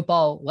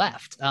football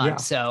left.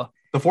 So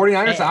the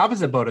 49ers, the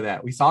opposite boat of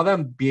that. We saw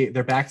them be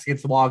their backs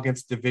against the wall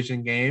against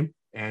division game,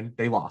 and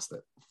they lost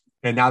it.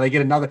 And now they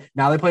get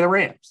now they play the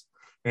Rams.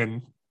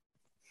 And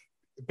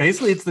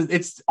basically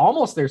it's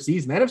almost their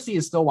season. The NFC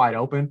is still wide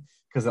open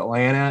because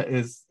Atlanta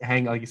is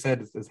hanging on to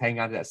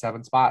that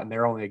 7th spot, and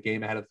they're only a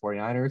game ahead of the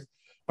 49ers.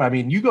 But I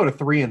mean, you go to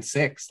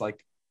 3-6,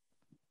 like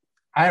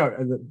I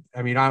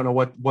don't know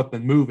what the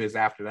move is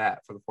after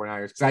that for the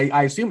 49ers, because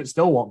I assume it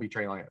still won't be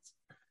Trey Lance.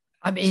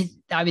 I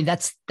mean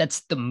that's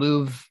the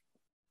move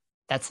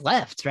that's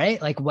left,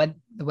 right? Like what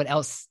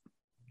else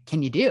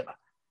can you do?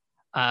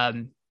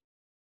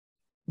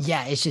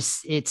 Yeah,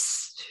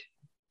 it's.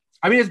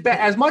 I mean, it's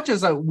as much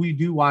as we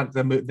do want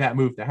that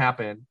move to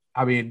happen.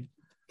 I mean,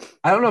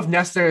 I don't know if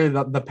necessarily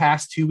the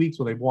past 2 weeks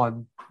where they've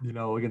won,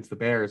 against the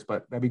Bears,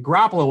 but I mean,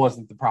 Garoppolo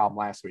wasn't the problem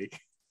last week.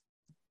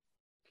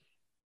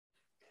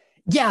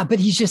 Yeah, but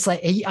he's just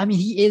like,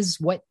 he is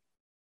what,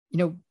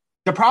 the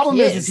problem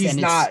is he's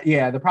not.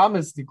 Yeah, the problem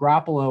is the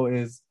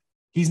Garoppolo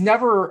he's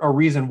never a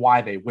reason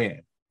why they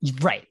win.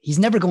 Right. He's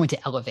never going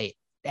to elevate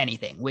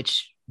anything,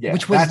 which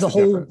was the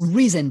whole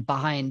reason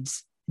behind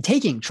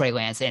taking Trey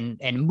Lance and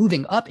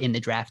moving up in the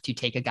draft to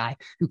take a guy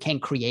who can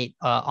create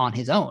on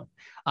his own.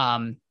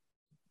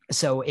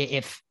 So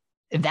if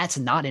that's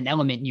not an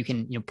element you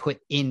can put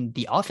in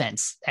the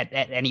offense at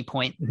any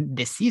point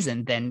this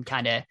season, then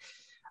kind of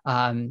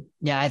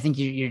I think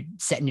you're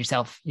setting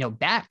yourself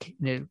back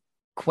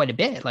quite a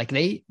bit. Like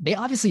they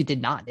obviously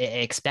did not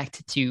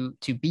expect to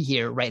be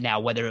here right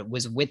now, whether it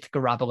was with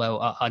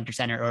Garoppolo under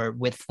center or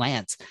with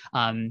Lance.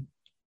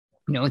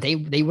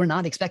 They were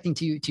not expecting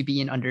to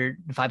be an under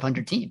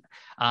 500 team.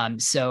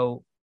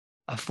 So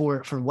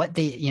for what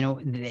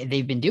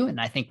they've been doing,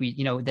 I think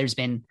there's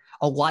been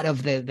a lot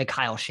of the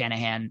Kyle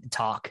Shanahan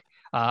talk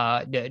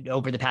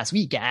over the past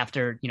week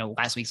after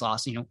last week's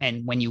loss,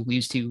 and when you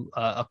lose to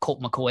a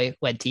Colt McCoy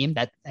led team,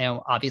 that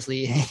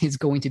obviously is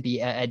going to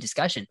be a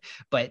discussion.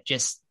 But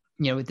just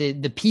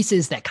the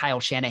pieces that Kyle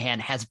Shanahan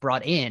has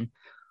brought in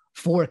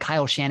for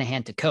Kyle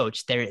Shanahan to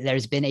coach,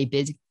 there's been a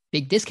big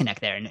disconnect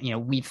there,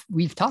 and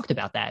we've talked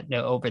about that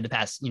over the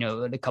past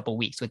a couple of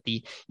weeks with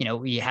the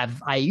we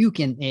have Ayuk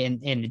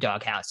in the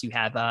doghouse, you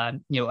have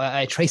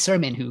a Trey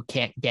Sermon who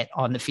can't get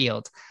on the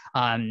field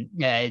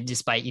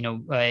despite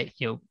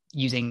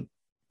using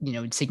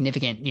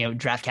significant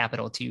draft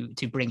capital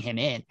to bring him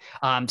in.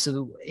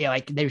 So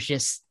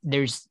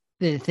there's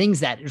the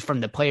things that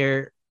from the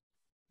player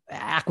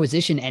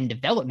acquisition and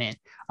development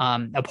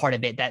a part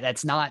of it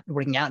that's not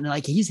working out, and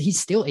like he's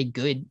still a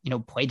good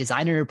play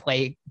designer,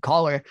 play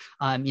caller.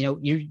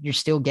 You're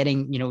still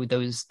getting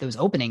those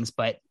openings,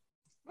 but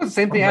the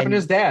same thing happened to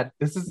his dad.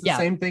 This is the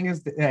same thing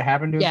as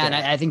happened to his dad. And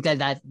I think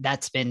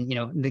that's been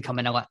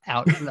coming out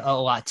a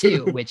lot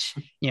too, which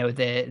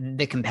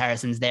the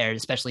comparisons there,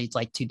 especially it's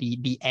like to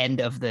the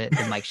end of the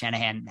Mike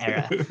Shanahan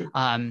era.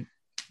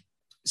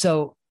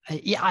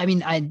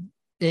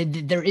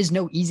 There is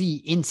no easy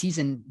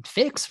in-season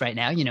fix right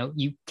now.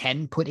 You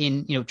can put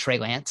in Trey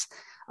Lance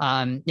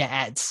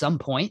at some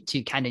point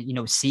to kind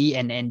of see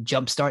and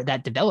jumpstart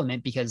that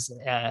development, because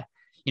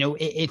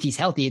if he's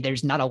healthy,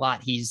 there's not a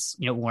lot he's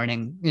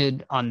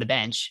learning on the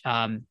bench.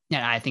 And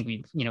I think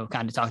we've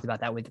kind of talked about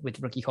that with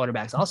rookie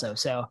quarterbacks also.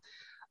 So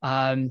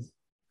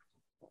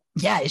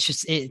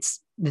it's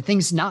the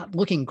thing's not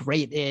looking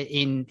great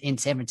in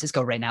San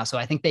Francisco right now. So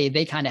I think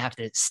they kind of have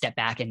to step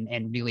back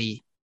and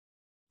really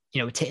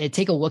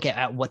take a look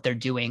at what they're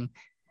doing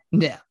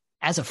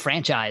as a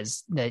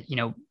franchise, that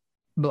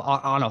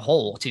on a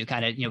whole, to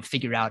kind of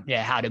figure out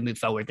how to move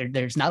forward.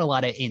 There's not a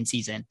lot of in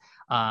season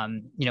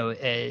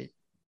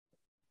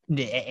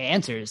the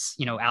answers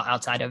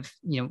outside of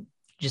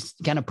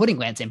just kind of putting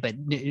Lance in, but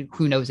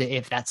who knows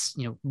if that's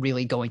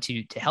really going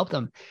to help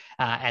them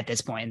at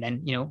this point.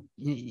 And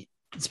then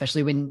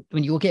especially when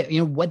you look at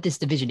what this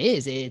division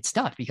is, it's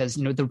tough because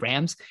the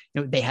Rams,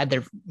 they had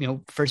their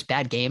first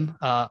bad game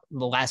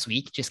last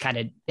week. Just kind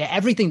of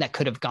everything that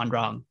could have gone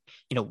wrong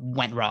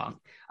went wrong.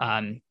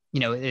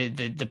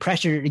 The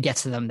pressure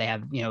gets to them. They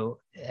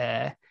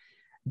have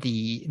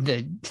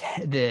Matt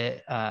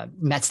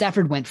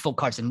Stafford went full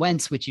Carson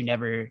Wentz, which you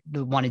never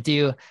want to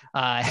do.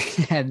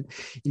 And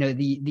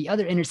the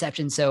other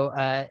interception.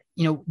 So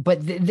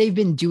but they've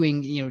been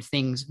doing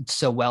things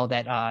so well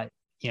that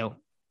them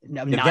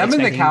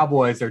and the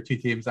Cowboys are two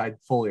teams I'd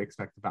fully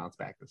expect to bounce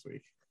back this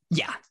week.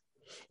 Yeah.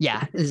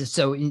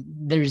 So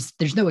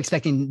there's no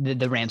expecting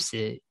the Rams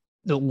to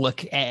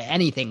look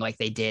anything like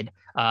they did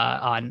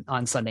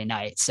on Sunday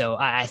night. So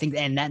I think,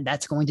 and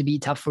that's going to be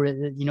tough for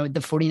the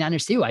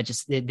 49ers too.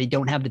 They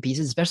don't have the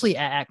pieces, especially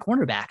at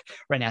cornerback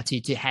right now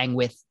to hang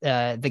with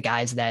the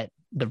guys that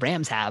the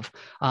Rams have.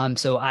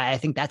 So I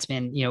think that's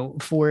been,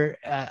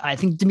 I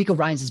think DeMeco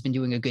Ryans has been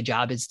doing a good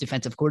job as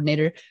defensive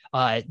coordinator,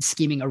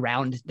 scheming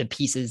around the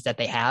pieces that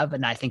they have.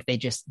 And I think they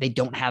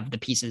don't have the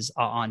pieces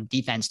on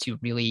defense to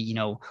really,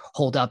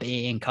 hold up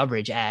in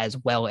coverage as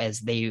well as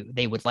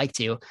they would like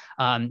to.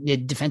 The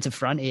defensive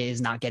front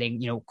is not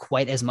getting,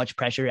 quite as much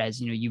pressure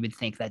as, you would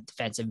think that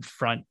defensive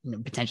front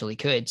potentially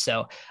could.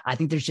 So I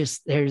think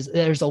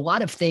there's a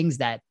lot of things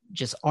that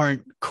just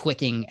aren't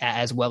clicking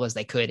as well as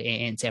they could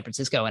in San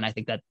Francisco. And I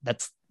think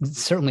that's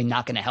certainly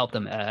not going to help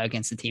them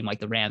against a team like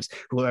the Rams,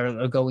 who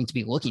are going to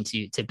be looking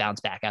to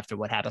bounce back after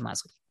what happened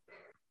last week.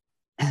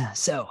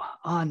 So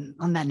on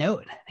that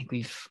note, I think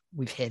we've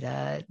hit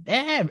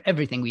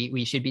everything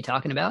we should be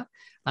talking about.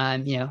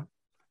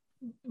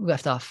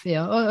 Left off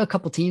a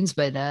couple teams,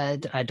 but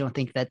I don't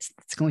think that's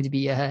going to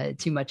be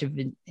too much of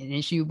an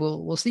issue.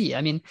 We'll see.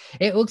 I mean,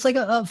 it looks like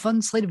a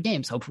fun slate of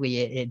games. Hopefully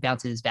it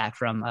bounces back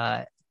from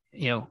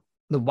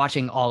the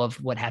watching all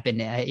of what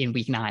happened in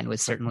week 9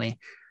 was certainly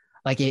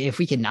like, if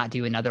we could not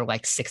do another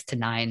like 6 to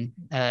 9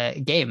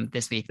 game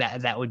this week,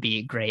 that would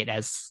be great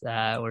as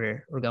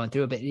we're going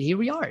through it. But here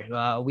we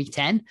are, week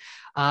 10.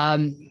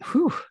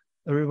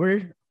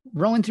 We're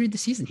rolling through the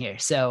season here.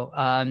 So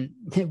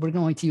we're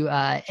going to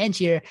end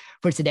here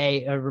for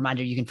today. A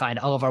reminder, you can find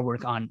all of our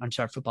work on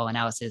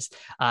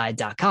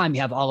sharpfootballanalysis.com.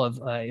 You have all of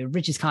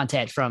Rich's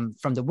content from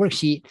the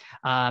worksheet,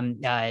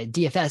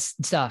 DFS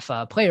stuff,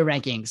 player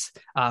rankings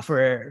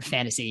for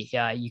fantasy.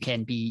 You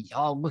can be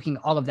looking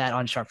all of that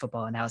on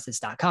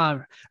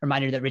sharpfootballanalysis.com.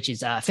 Reminder that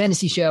Rich's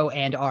fantasy show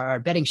and our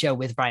betting show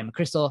with Brian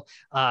McChrystal,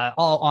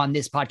 all on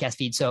this podcast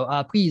feed.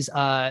 So please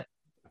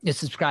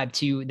subscribe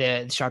to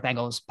the Sharp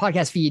Angles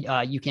podcast feed.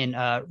 You can,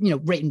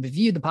 rate and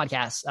review the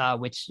podcast,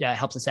 which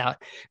helps us out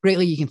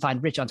greatly. You can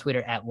find Rich on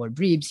Twitter at Lord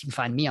Reeves. You can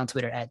find me on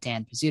Twitter at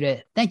Dan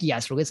Pizzuta. Thank you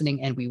guys for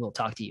listening, and we will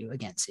talk to you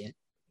again soon.